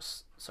Packers are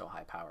just so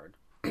high powered.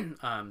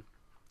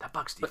 That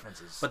Bucs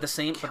defense is but the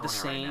same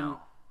right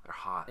now. They're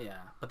hot.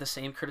 Yeah, but the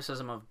same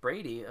criticism of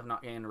Brady of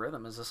not getting into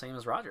rhythm is the same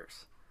as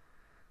Rodgers.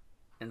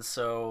 And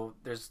so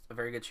there's a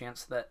very good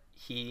chance that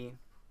he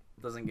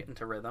doesn't get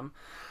into rhythm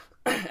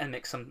and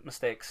make some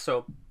mistakes.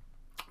 So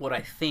what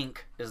I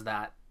think is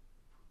that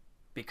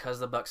because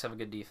the Bucs have a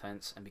good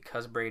defense and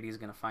because Brady's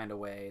going to find a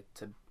way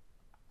to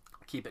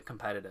keep it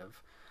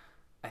competitive,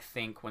 I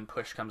think when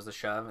push comes to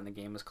shove and the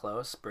game is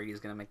close, Brady's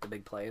going to make the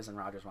big plays and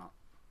Rodgers won't.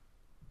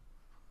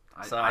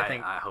 So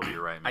I hope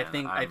you're right, man.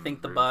 I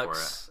think the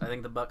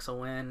Bucs will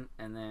win,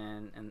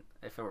 and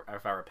if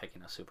I were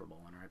picking a Super Bowl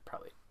winner, I'd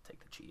probably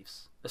take the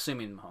Chiefs,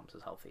 assuming Mahomes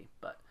is healthy.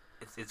 But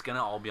it's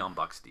gonna all be on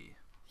Bucs D.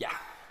 Yeah,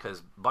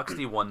 because Bucs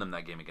D won them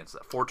that game against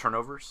that 4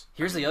 turnovers.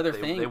 Here's the other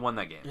thing: they won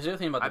that game. Here's the other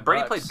thing about the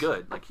Brady Bucs. played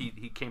good, like he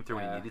came through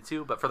when he needed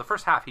to, but for the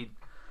first half he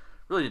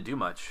really didn't do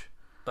much.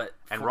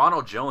 And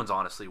Ronald Jones,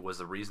 honestly, was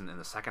the reason in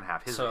the second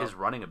half. His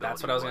running ability.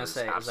 That's what I was going to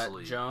say.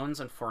 Absolutely... Is that Jones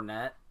and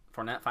Fournette.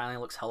 Fournette finally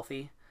looks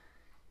healthy.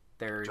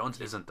 Jones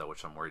isn't, though,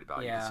 which I'm worried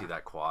about. Yeah. You can see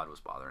that quad was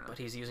bothering him. But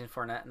he's using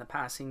Fournette in the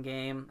passing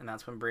game, and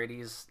that's when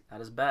Brady's at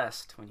his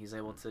best, when he's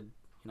able to,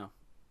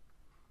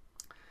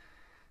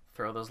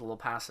 throw those little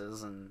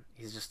passes, and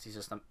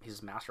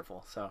he's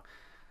masterful. So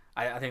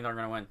I think they're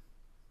going to win.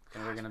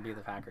 And they're going to be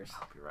the Packers.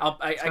 Right.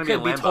 I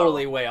could be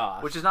totally way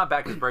off. Which is not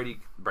bad because Brady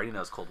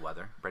knows cold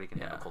weather. Brady can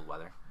handle cold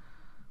weather.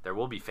 There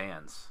will be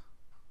fans.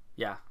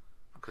 Yeah.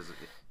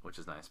 Which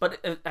is nice. But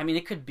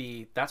it could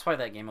be. That's why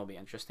that game will be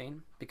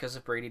interesting. Because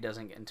if Brady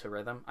doesn't get into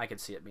rhythm, I could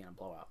see it being a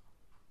blowout.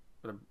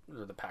 Or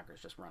the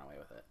Packers just run away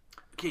with it.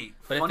 Okay,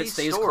 but if it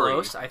stays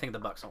close, I think the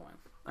Bucs will win.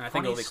 And I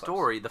think it'll be close.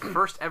 Story. The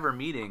first ever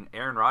meeting,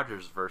 Aaron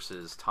Rodgers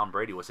versus Tom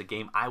Brady, was a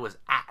game I was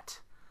at.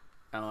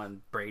 Oh,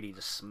 and Brady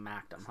just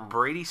smacked him. Huh?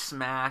 Brady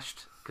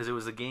smashed because it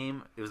was a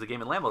game. It was the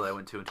game in Lambeau that I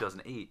went to in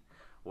 2008,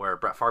 where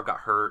Brett Favre got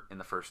hurt in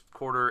the first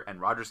quarter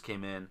and Rodgers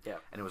came in. Yeah.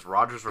 And it was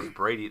Rodgers versus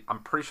Brady. I'm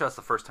pretty sure that's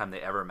the first time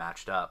they ever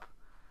matched up,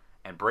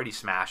 and Brady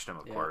smashed him,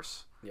 of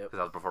course. Yep. Because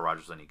that was before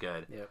Rodgers was any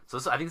good. Yep.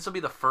 So I think this will be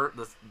the first.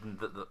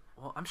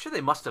 Well, I'm sure they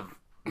must have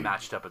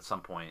matched up at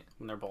some point.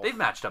 And they're both. They've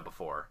matched up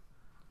before.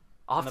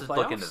 I'll have to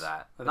look into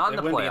that. Not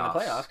in the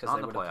playoffs. Not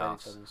in the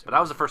playoffs. But that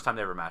was the first time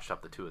they ever matched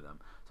up, the two of them.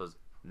 So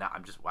now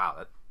I'm just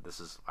wow.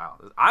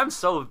 I'm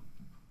so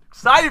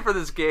excited for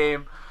this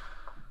game.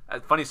 A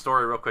funny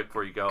story, real quick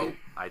before you go.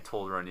 I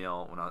told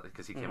Ronil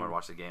because he came over to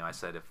watch the game. I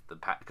said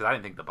because I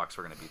didn't think the Bucs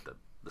were going to beat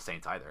the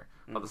Saints either.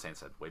 But the Saints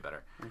said way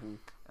better. And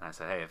I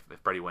said, hey,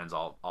 if Brady wins,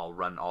 I'll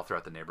run all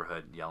throughout the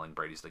neighborhood yelling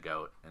Brady's the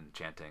GOAT and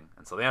chanting.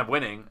 And so they ended up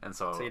winning. And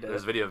so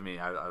there's a video of me.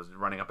 I was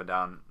running up and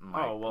down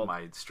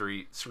my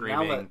street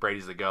screaming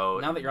Brady's the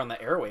GOAT. Now that you're on the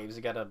airwaves,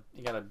 you gotta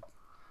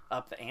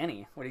up the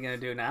ante. What are you gonna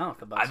do now if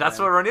the Bucs That's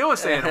win? what Ronil was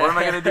saying. What am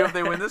I gonna do if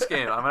they win this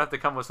game? I'm gonna have to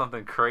come with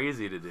something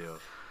crazy to do.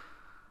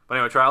 But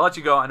anyway, Troy, I'll let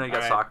you go. I know you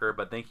got soccer,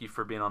 but thank you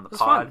for being on the pod.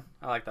 Fun.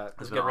 I like that. It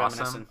was good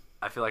reminiscing. Awesome.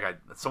 I feel like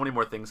so many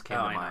more things came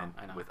to mind.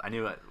 I know. I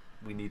knew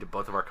we needed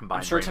both of our combined.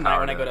 I'm sure tonight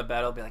when I go to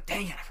bed, I'll be like,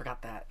 dang it, I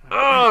forgot that.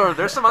 Oh,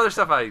 there's some other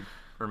stuff I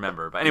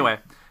remember. But anyway,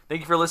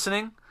 thank you for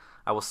listening.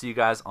 I will see you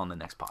guys on the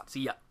next pod.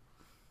 See ya.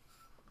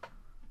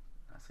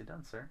 Nicely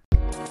done, sir.